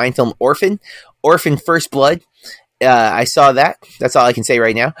 2009 film Orphan First Blood, I saw that. That's all I can say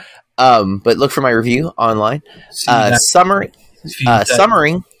right now. But look for my review online. Summering.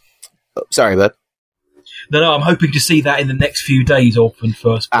 Oh, sorry, bud. No, I'm hoping to see that in the next few days, Orphan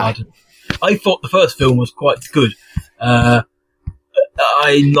First Blood. I thought the first film was quite good. I'm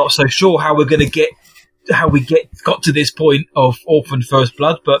not so sure how we got to this point of Orphan First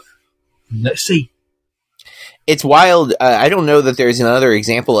Blood, but let's see. It's wild. I don't know that there's another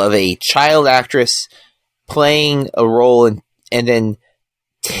example of a child actress playing a role and then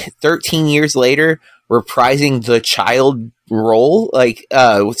 13 years later reprising the child role. Like,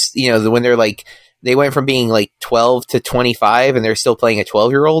 when they're like, they went from being like 12 to 25 and they're still playing a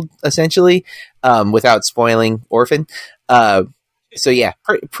 12-year-old essentially, without spoiling Orphan. So yeah,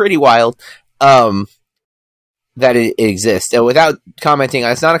 pretty wild. that it exists. Without commenting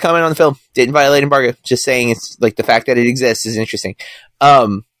on it's not a comment on the film. Didn't violate embargo. Just saying it's like the fact that it exists is interesting.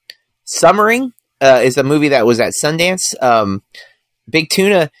 Summering is a movie that was at Sundance. Big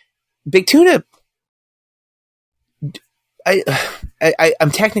Tuna.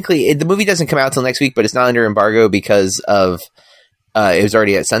 I'm technically the movie doesn't come out till next week, but it's not under embargo because of it was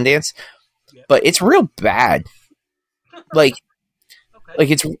already at Sundance. Yeah. But it's real bad. Like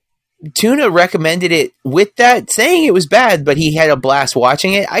it's Tuna recommended it with that saying it was bad, but he had a blast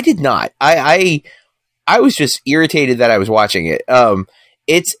watching it. I did not. I was just irritated that I was watching it.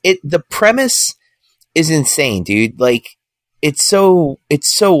 The premise is insane, dude. Like it's so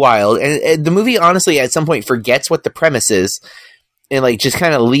wild, and the movie honestly at some point forgets what the premise is, and like just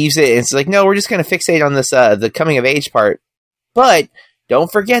kind of leaves it. And it's like, no, we're just going to fixate on this the coming of age part, but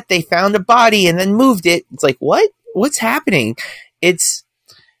don't forget they found a body and then moved it. It's like what's happening? It's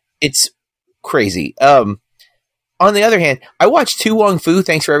crazy. On the other hand, I watched To Wong Foo,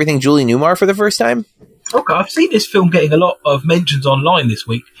 Thanks for Everything, Julie Newmar for the first time. Okay, I've seen this film getting a lot of mentions online this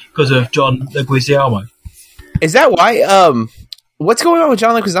week because of John Leguizamo. Is that why? What's going on with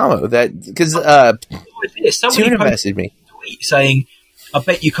John Leguizamo? Because Tuna messaged me saying, "I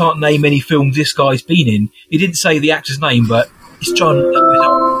bet you can't name any films this guy's been in." He didn't say the actor's name, but it's John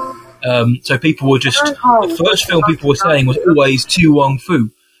Leguizamo. So people were just the first film people were saying was always To Wong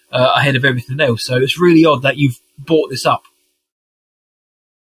Foo ahead of everything else. So it's really odd that you've brought this up.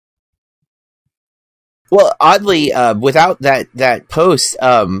 Well, oddly, without that post,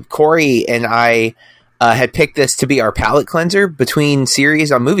 Corey and I had picked this to be our palate cleanser between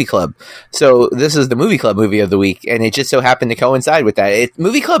series on Movie Club. So this is the Movie Club movie of the week, and it just so happened to coincide with that.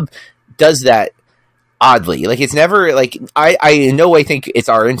 Movie Club does that oddly. Like it's never like I in no way think it's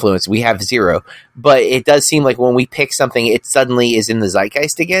our influence. We have zero, but it does seem like when we pick something, it suddenly is in the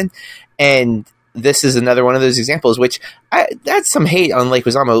zeitgeist again, and this is another one of those examples, which that's some hate on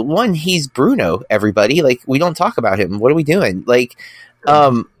Leguizamo. One, he's Bruno, everybody. Like, we don't talk about him. What are we doing? Like,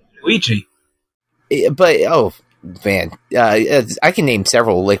 Luigi. But, oh, man. I can name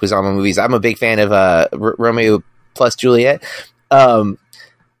several Leguizamo movies. I'm a big fan of Romeo plus Juliet. But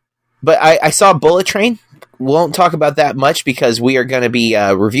I saw Bullet Train. Won't talk about that much because we are going to be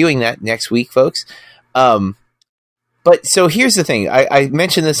reviewing that next week, folks. But so here's the thing. I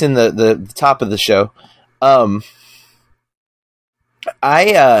mentioned this in the top of the show.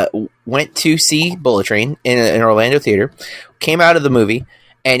 I went to see Bullet Train in an Orlando theater, came out of the movie,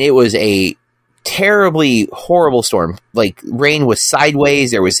 and it was a terribly horrible storm. Like, rain was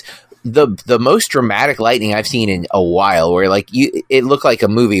sideways. There was the most dramatic lightning I've seen in a while, where like it looked like a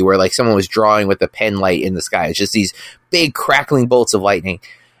movie where like someone was drawing with a pen light in the sky. It's just these big crackling bolts of lightning.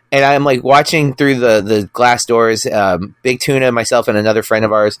 And I'm like watching through the glass doors, Big Tuna, myself, and another friend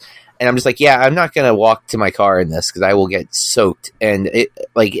of ours. And I'm just like, yeah, I'm not going to walk to my car in this because I will get soaked and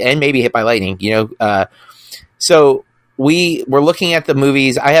maybe hit by lightning, you know? So we're looking at the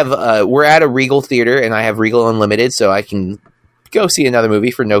movies. We're at a Regal theater and I have Regal Unlimited, so I can go see another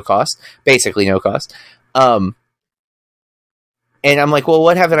movie for no cost, basically no cost. And I'm like, well,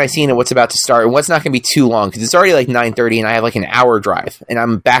 what haven't I seen and what's about to start and what's not going to be too long? Because it's already like 9:30 and I have like an hour drive and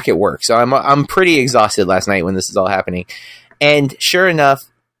I'm back at work. So I'm pretty exhausted last night when this is all happening. And sure enough,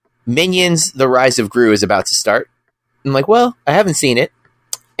 Minions: The Rise of Gru is about to start. I'm like, well, I haven't seen it.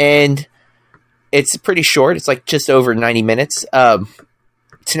 And it's pretty short. It's like just over 90 minutes.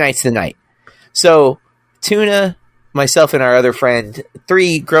 Tonight's the night. So Tuna, myself, and our other friend,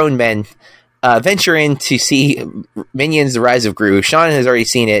 3 grown men, venture in to see Minions: The Rise of Gru. Sean has already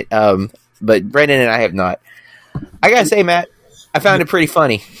seen it, but Brendan and I have not. I gotta say, Matt, I found it pretty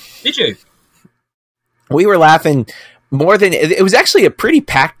funny. Did you? We were laughing more than... It was actually a pretty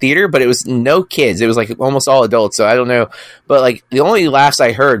packed theater, but it was no kids. It was like almost all adults, so I don't know. But like the only laughs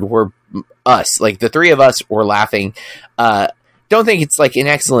I heard were us. Like the 3 of us were laughing. Don't think it's like an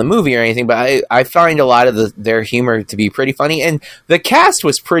excellent movie or anything, but I find a lot of their humor to be pretty funny. And the cast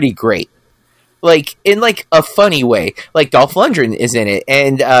was pretty great. Like, in, like, a funny way. Like, Dolph Lundgren is in it,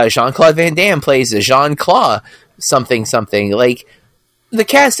 and Jean-Claude Van Damme plays Jean-Claude something. Like, the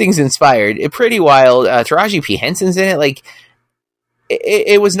casting's inspired. Pretty wild. Taraji P. Henson's in it. Like,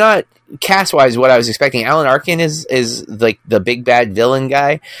 it was not, cast-wise, what I was expecting. Alan Arkin is like, the big bad villain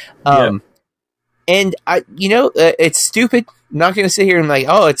guy. And, it's stupid. I'm not going to sit here and like,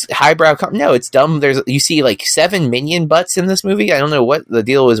 oh, it's highbrow. No, it's dumb. You see, like, 7 minion butts in this movie. I don't know what the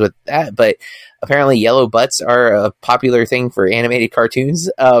deal was with that, but... Apparently yellow butts are a popular thing for animated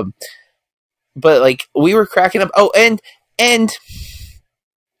cartoons. But like we were cracking up. Oh, and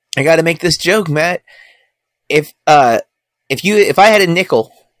I got to make this joke, Matt. If I had a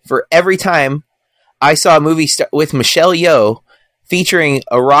nickel for every time I saw a movie with Michelle Yeoh featuring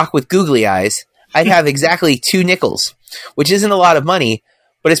a rock with googly eyes, I'd have exactly 2 nickels, which isn't a lot of money,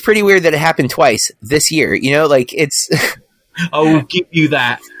 but it's pretty weird that it happened twice this year. You know, like it's. I will give you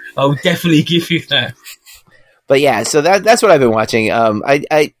that. I'll definitely give you that. But yeah, so that's what I've been watching.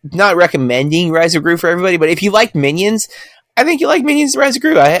 I not recommending Rise of Gru for everybody, but if you like Minions, I think you like Minions Rise of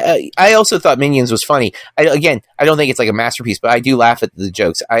Gru. I also thought Minions was funny. I don't think it's like a masterpiece, but I do laugh at the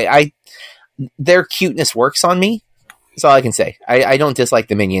jokes. Their cuteness works on me. That's all I can say. I don't dislike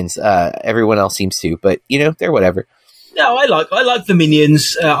the Minions. Everyone else seems to, but you know, they're whatever. No, I like the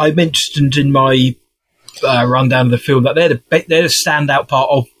Minions. I mentioned in my rundown of the film that they're the standout part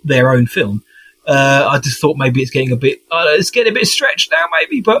of their own film. I just thought maybe it's getting a bit stretched now,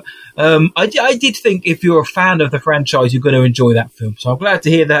 maybe. But I did think if you're a fan of the franchise, you're going to enjoy that film. So I'm glad to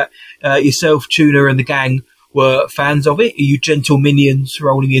hear that yourself, Tuna, and the gang were fans of it. Are you gentle minions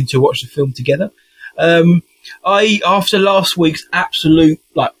rolling in to watch the film together? After last week's absolute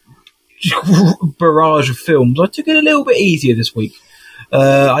barrage of films, I took it a little bit easier this week.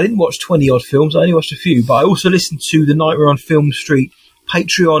 I didn't watch 20 odd films. I only watched a few, but I also listened to the Nightmare on Film Street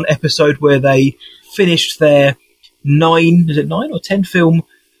Patreon episode where they finished their 9 or 10 film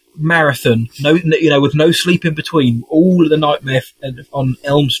marathon. With no sleep in between. All of the Nightmare on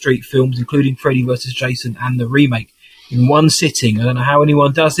Elm Street films, including Freddy vs. Jason and the remake, in one sitting. I don't know how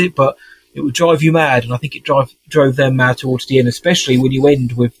anyone does it, but it would drive you mad, and I think it drove them mad towards the end, especially when you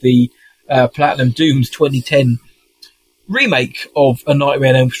end with the Platinum Dooms 2010 remake of A Nightmare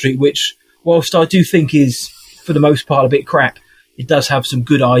on Elm Street, which, whilst I do think is, for the most part, a bit crap, it does have some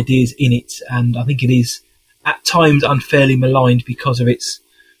good ideas in it, and I think it is, at times, unfairly maligned because of its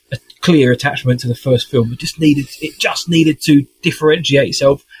clear attachment to the first film. It just needed to differentiate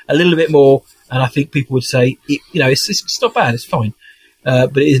itself a little bit more, and I think people would say, it's not bad, it's fine.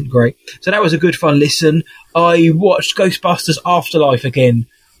 But it isn't great. So that was a good fun listen. I watched Ghostbusters Afterlife again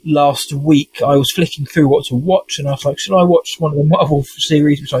last week. I was flicking through what to watch, and I was like, should I watch one of the Marvel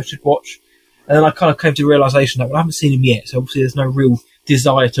series, which I should watch? And then I kind of came to the realisation that, I haven't seen them yet, so obviously there's no real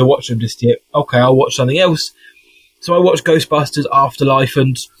desire to watch them just yet. Okay, I'll watch something else. So I watched Ghostbusters Afterlife,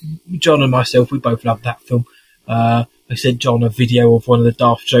 and John and myself, we both loved that film. I sent John a video of one of the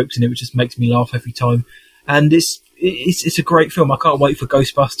daft jokes in it, which just makes me laugh every time. And it's a great film. I can't wait for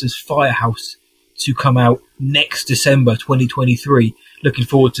Ghostbusters Firehouse to come out next December 2023. Looking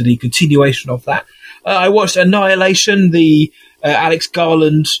forward to the continuation of that. I watched Annihilation, the Alex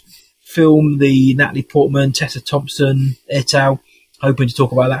Garland film, the Natalie Portman, Tessa Thompson et al. Hoping to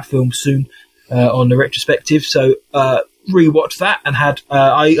talk about that film soon on the retrospective. So rewatched that and had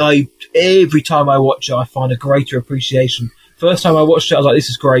I every time I watch it, I find a greater appreciation. First time I watched it, I was like, this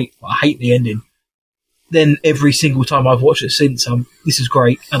is great. I hate the ending. Then every single time I've watched it since, this is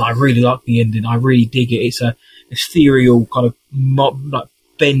great, and I really like the ending. I really dig it. It's a ethereal kind of like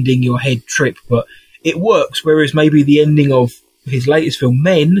bending your head trip, but it works. Whereas maybe the ending of his latest film,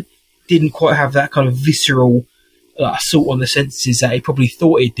 Men, didn't quite have that kind of visceral assault on the senses that he probably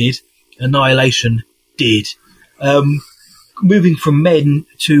thought it did. Annihilation did. Moving from Men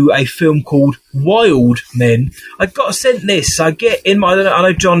to a film called Wild Men. I got sent this. I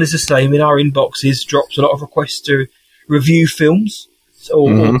know John is the same. In our inboxes, drops a lot of requests to review films.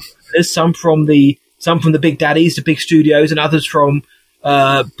 So there's some from the big daddies, the big studios, and others from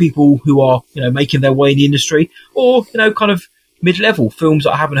people who are making their way in the industry, or kind of mid-level films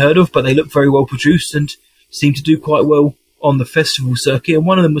that I haven't heard of, but they look very well produced and seem to do quite well on the festival circuit. And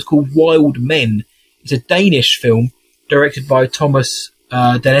one of them was called Wild Men. It's a Danish film directed by Thomas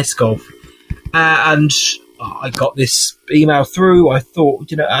Deneskov. And I got this email through. I thought,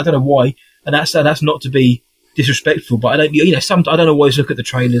 I don't know why, and that's not to be disrespectful, but I don't always look at the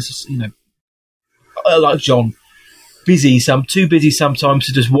trailers. Like John, too busy sometimes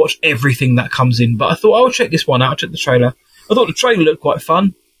to just watch everything that comes in. But I thought I would check this one out. Check the trailer. I thought the trailer looked quite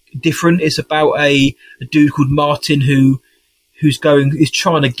fun, different. It's about a dude called Martin who's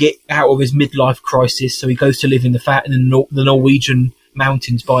trying to get out of his midlife crisis, so he goes to live in the Norwegian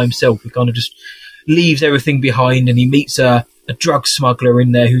mountains by himself. He kind of just leaves everything behind, and he meets a drug smuggler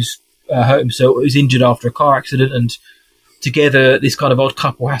in there who's hurt himself, who's injured after a car accident, and together this kind of odd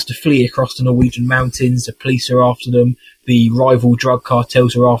couple has to flee across the Norwegian mountains. The police are after them, the rival drug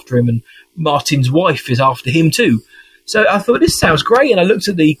cartels are after him, and Martin's wife is after him too. So I thought, this sounds great, and I looked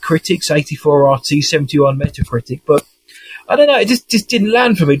at the critics, 84 RT, 71 Metacritic, but I don't know, it just didn't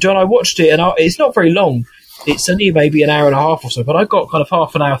land for me, John. I watched it, and it's not very long. It's only maybe an hour and a half or so, but I got kind of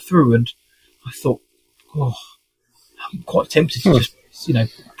half an hour through, and I thought, I'm quite tempted to just,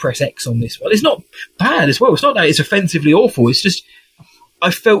 press X on this one. It's not bad as well. It's not that it's offensively awful. It's just, I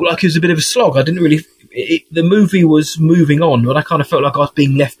felt like it was a bit of a slog. I didn't really the movie was moving on, but I kind of felt like I was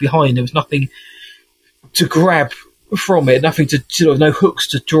being left behind. There was nothing to grab from it, nothing to no hooks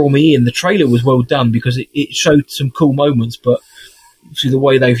to draw me in. The trailer was well done because it showed some cool moments, but the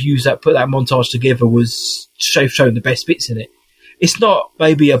way they've put that montage together was showing the best bits in it. It's not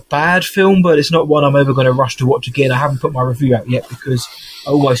maybe a bad film, but it's not one I'm ever going to rush to watch again. I haven't put my review out yet because I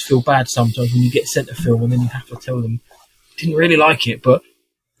always feel bad sometimes when you get sent a film and then you have to tell them didn't really like it. But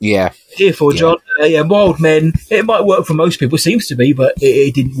yeah, here for John, Wild Men. It might work for most people, seems to be, but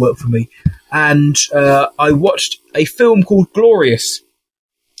it didn't work for me. And I watched a film called Glorious,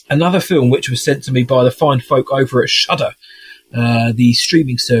 another film which was sent to me by the fine folk over at Shudder, the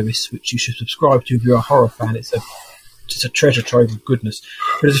streaming service which you should subscribe to if you're a horror fan. It's just a treasure trove of goodness.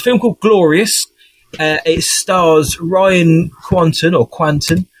 But there's a film called Glorious. It stars Ryan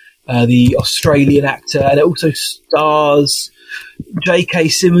Quanten, the Australian actor, and it also stars J.K.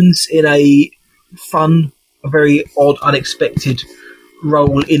 Simmons in a very odd, unexpected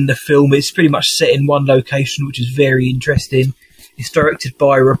role in the film. It's pretty much set in one location, which is very interesting. It's directed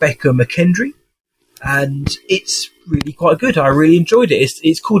by Rebecca McKendry, and it's really quite good. I really enjoyed it.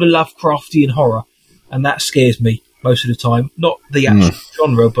 It's called a Lovecraftian horror, and that scares me most of the time. Not the actual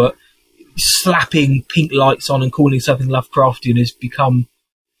genre, but slapping pink lights on and calling something Lovecraftian has become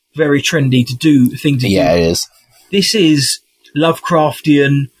very trendy to do things. Yeah, it is. This is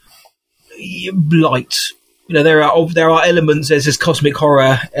Lovecraftian light. There are elements. There's this cosmic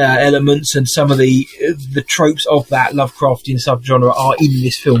horror elements, and some of the tropes of that Lovecraftian subgenre are in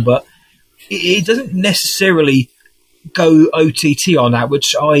this film, but it doesn't necessarily go OTT on that,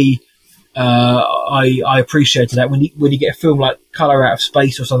 which I appreciated that when you get a film like Colour Out of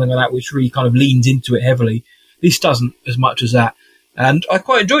Space or something like that, which really kind of leans into it heavily. This doesn't as much as that, and I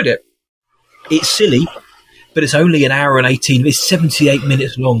quite enjoyed it. It's silly, but it's only an hour and 18. It's 78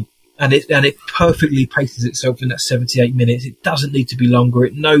 minutes long, and it perfectly paces itself in that 78 minutes. It doesn't need to be longer.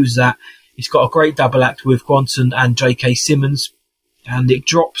 It knows that. It's got a great double act with Quanten and J.K. Simmons, and it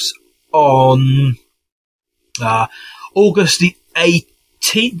drops on August the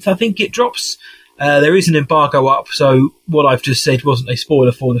 18th, I think it drops. There is an embargo up, so what I've just said wasn't a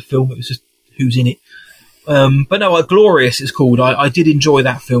spoiler for the film. It was just who's in it. But no, Glorious it's called. I did enjoy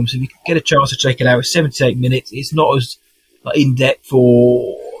that film, so if you get a chance to check it out, it's 78 minutes. It's not as in-depth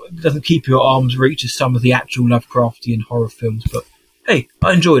or it doesn't keep your arm's reach as some of the actual Lovecraftian horror films, but hey,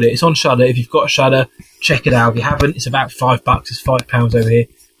 I enjoyed it. It's on Shudder. If you've got Shudder, check it out. If you haven't, it's about $5. It's £5 over here.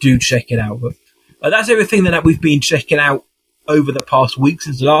 Do check it out. But that's everything that we've been checking out over the past week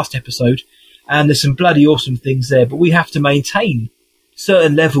since the last episode, and there's some bloody awesome things there, but we have to maintain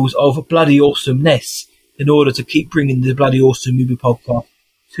certain levels of bloody awesomeness in order to keep bringing the Bloody Awesome Movie Podcast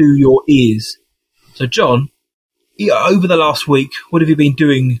to your ears. So, John, over the last week, what have you been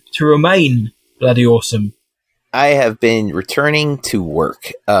doing to remain bloody awesome? I have been returning to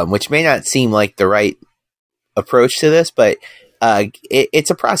work, which may not seem like the right approach to this, but it's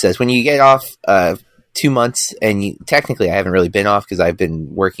a process. When you get off 2 months, and technically I haven't really been off because I've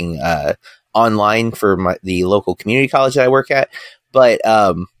been working online for the local community college that I work at, but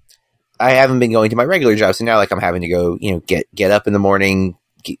I haven't been going to my regular job, so now I'm having to go, get up in the morning,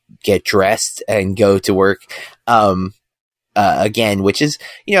 get dressed, and go to work again, which is,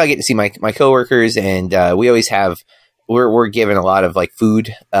 I get to see my coworkers, and we always have. We're given a lot of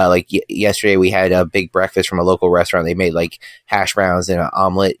food. Yesterday, we had a big breakfast from a local restaurant. They made hash browns and an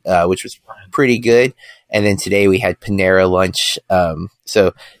omelet, which was pretty good. And then today we had Panera lunch.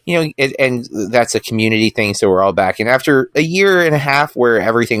 So and that's a community thing. So we're all back. And after a year and a half where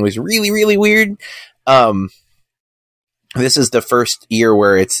everything was really, really weird, this is the first year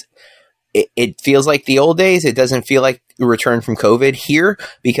where it feels like the old days. It doesn't feel like a return from COVID here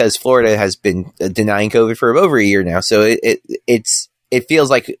because Florida has been denying COVID for over a year now. So it feels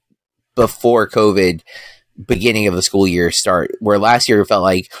like before COVID, beginning of the school year start, where last year it felt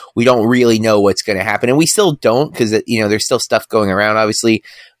like we don't really know what's going to happen, and we still don't because there's still stuff going around, obviously,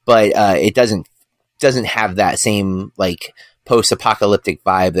 but it doesn't have that same post-apocalyptic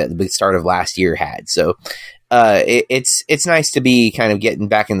vibe that the start of last year had. So it's nice to be kind of getting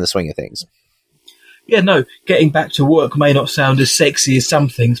back in the swing of things. Yeah, no, getting back to work may not sound as sexy as some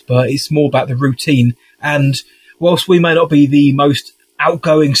things, but it's more about the routine. And whilst we may not be the most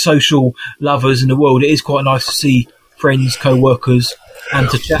outgoing social lovers in the world, it is quite nice to see friends, co-workers, and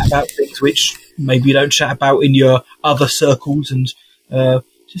to chat about things which maybe you don't chat about in your other circles. And and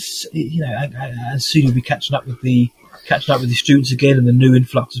soon you'll be catching up with the students again and the new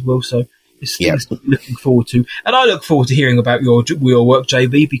influx as well. So it's things to be looking forward to, and I look forward to hearing about your work,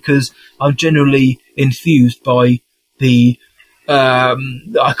 JB, because I'm generally enthused by the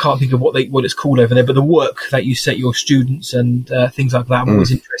I can't think of what it's called over there, but the work that you set your students and things like that. I'm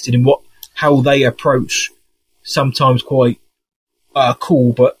always interested in how they approach sometimes quite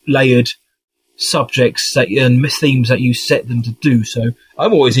cool but layered subjects and themes that you set them to do. So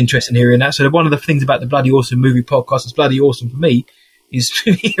I'm always interested in hearing that. So one of the things about the Bloody Awesome Movie Podcast that's bloody awesome for me is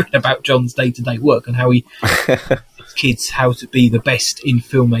hearing about John's day-to-day work and how he teaches kids how to be the best in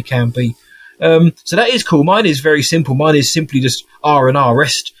film they can be. So that is cool. Mine is very simple. Mine is simply just R&R,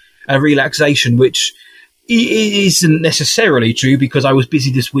 rest and relaxation, which isn't necessarily true because I was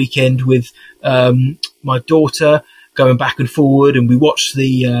busy this weekend with my daughter going back and forward, and we watched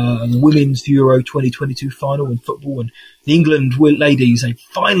the Women's Euro 2022 final in football, and the England ladies, they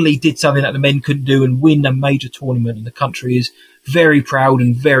finally did something that the men couldn't do and win a major tournament, and the country is very proud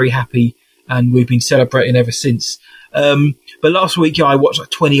and very happy, and we've been celebrating ever since. But last week, I watched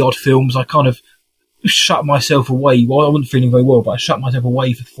like 20 odd films. I kind of shut myself away. Well, I wasn't feeling very well, but I shut myself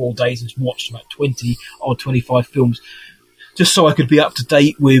away for 4 days and watched about 20 or 25 films just so I could be up to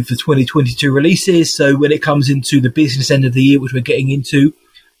date with the 2022 releases. So when it comes into the business end of the year, which we're getting into,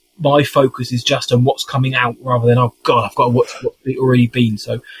 my focus is just on what's coming out rather than, oh God, I've got to watch what's already been.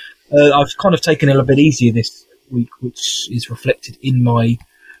 So I've kind of taken it a little bit easier this week, which is reflected in my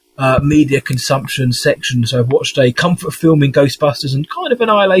media consumption section. So I've watched a comfort film in Ghostbusters and kind of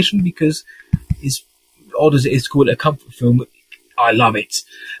Annihilation, because as odd as it is to call it a comfort film, I love it.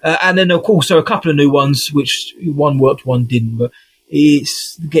 And then also a couple of new ones, which one worked, one didn't, but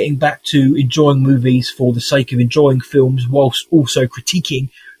it's getting back to enjoying movies for the sake of enjoying films whilst also critiquing,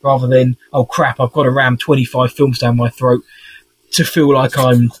 rather than, oh crap, I've got to ram 25 films down my throat to feel like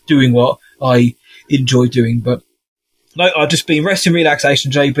I'm doing what I enjoy doing. But no, I've just been resting,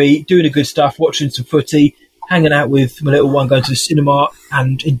 relaxation, JB, doing the good stuff, watching some footy, hanging out with my little one, going to the cinema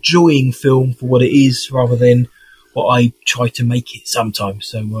and enjoying film for what it is rather than what I try to make it sometimes.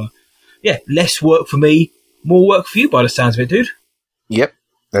 So, yeah, less work for me, more work for you by the sounds of it, dude. Yep,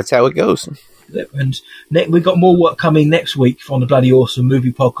 that's how it goes. And we've got more work coming next week on the Bloody Awesome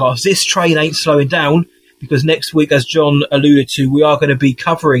Movie Podcast. This train ain't slowing down, because next week, as John alluded to, we are going to be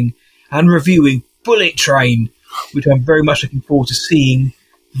covering and reviewing Bullet Train, which I'm very much looking forward to seeing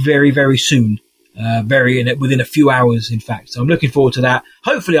very, very soon. Within a few hours, in fact. So I'm looking forward to that.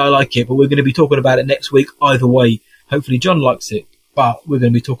 Hopefully I like it, but we're going to be talking about it next week either way. Hopefully John likes it, but we're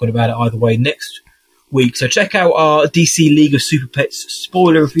going to be talking about it either way next week. So check out our DC League of Super Pets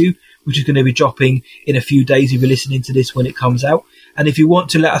spoiler review, which is going to be dropping in a few days if you're listening to this when it comes out. And if you want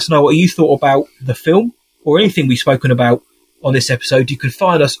to let us know what you thought about the film or anything we've spoken about on this episode, you can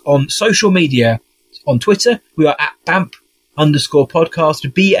find us on social media. On Twitter, we are at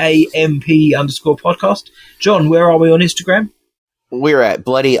BAMP_podcast, BAMP_podcast. John, where are we on Instagram? We're at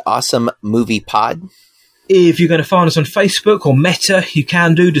Bloody Awesome Movie Pod. If you're going to find us on Facebook or Meta, you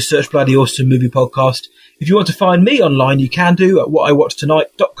can do. Just search Bloody Awesome Movie Podcast. If you want to find me online, you can do at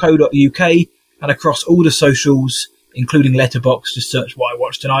whatiwatchtonight.co.uk and across all the socials, including Letterboxd. Just search What I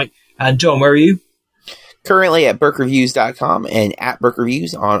Watched Tonight. And John, where are you? Currently at BurkeReviews.com and at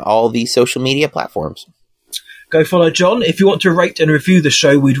BurkeReviews on all the social media platforms. Go follow John. If you want to rate and review the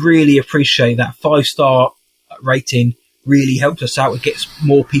show, we'd really appreciate that. 5-star rating really helps us out. It gets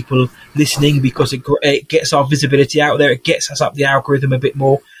more people listening because it gets our visibility out there. It gets us up the algorithm a bit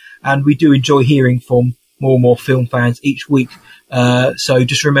more. And we do enjoy hearing from more and more film fans each week. So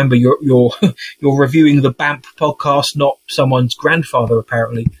just remember, you're reviewing the BAMP podcast, not someone's grandfather,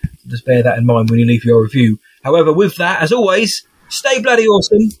 apparently. Just bear that in mind when you leave your review. However, with that, as always, stay bloody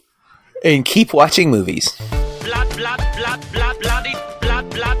awesome. And keep watching movies. Blood, blood, blood, blood, bloody, blood,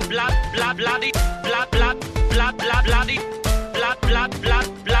 blood, blood, blood, bloody, blood, blood, blood, blood, bloody, blood, blood,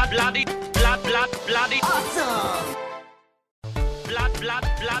 blood, blood, bloody, blood, blood, bloody. Awesome. Blood, blood,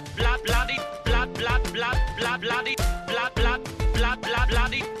 blood, blood, bloody, blood, blood, blood, blood, bloody, blood, blood, blood, blood,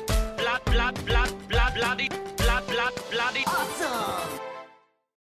 bloody, blood, blood, blood, blood, bloody.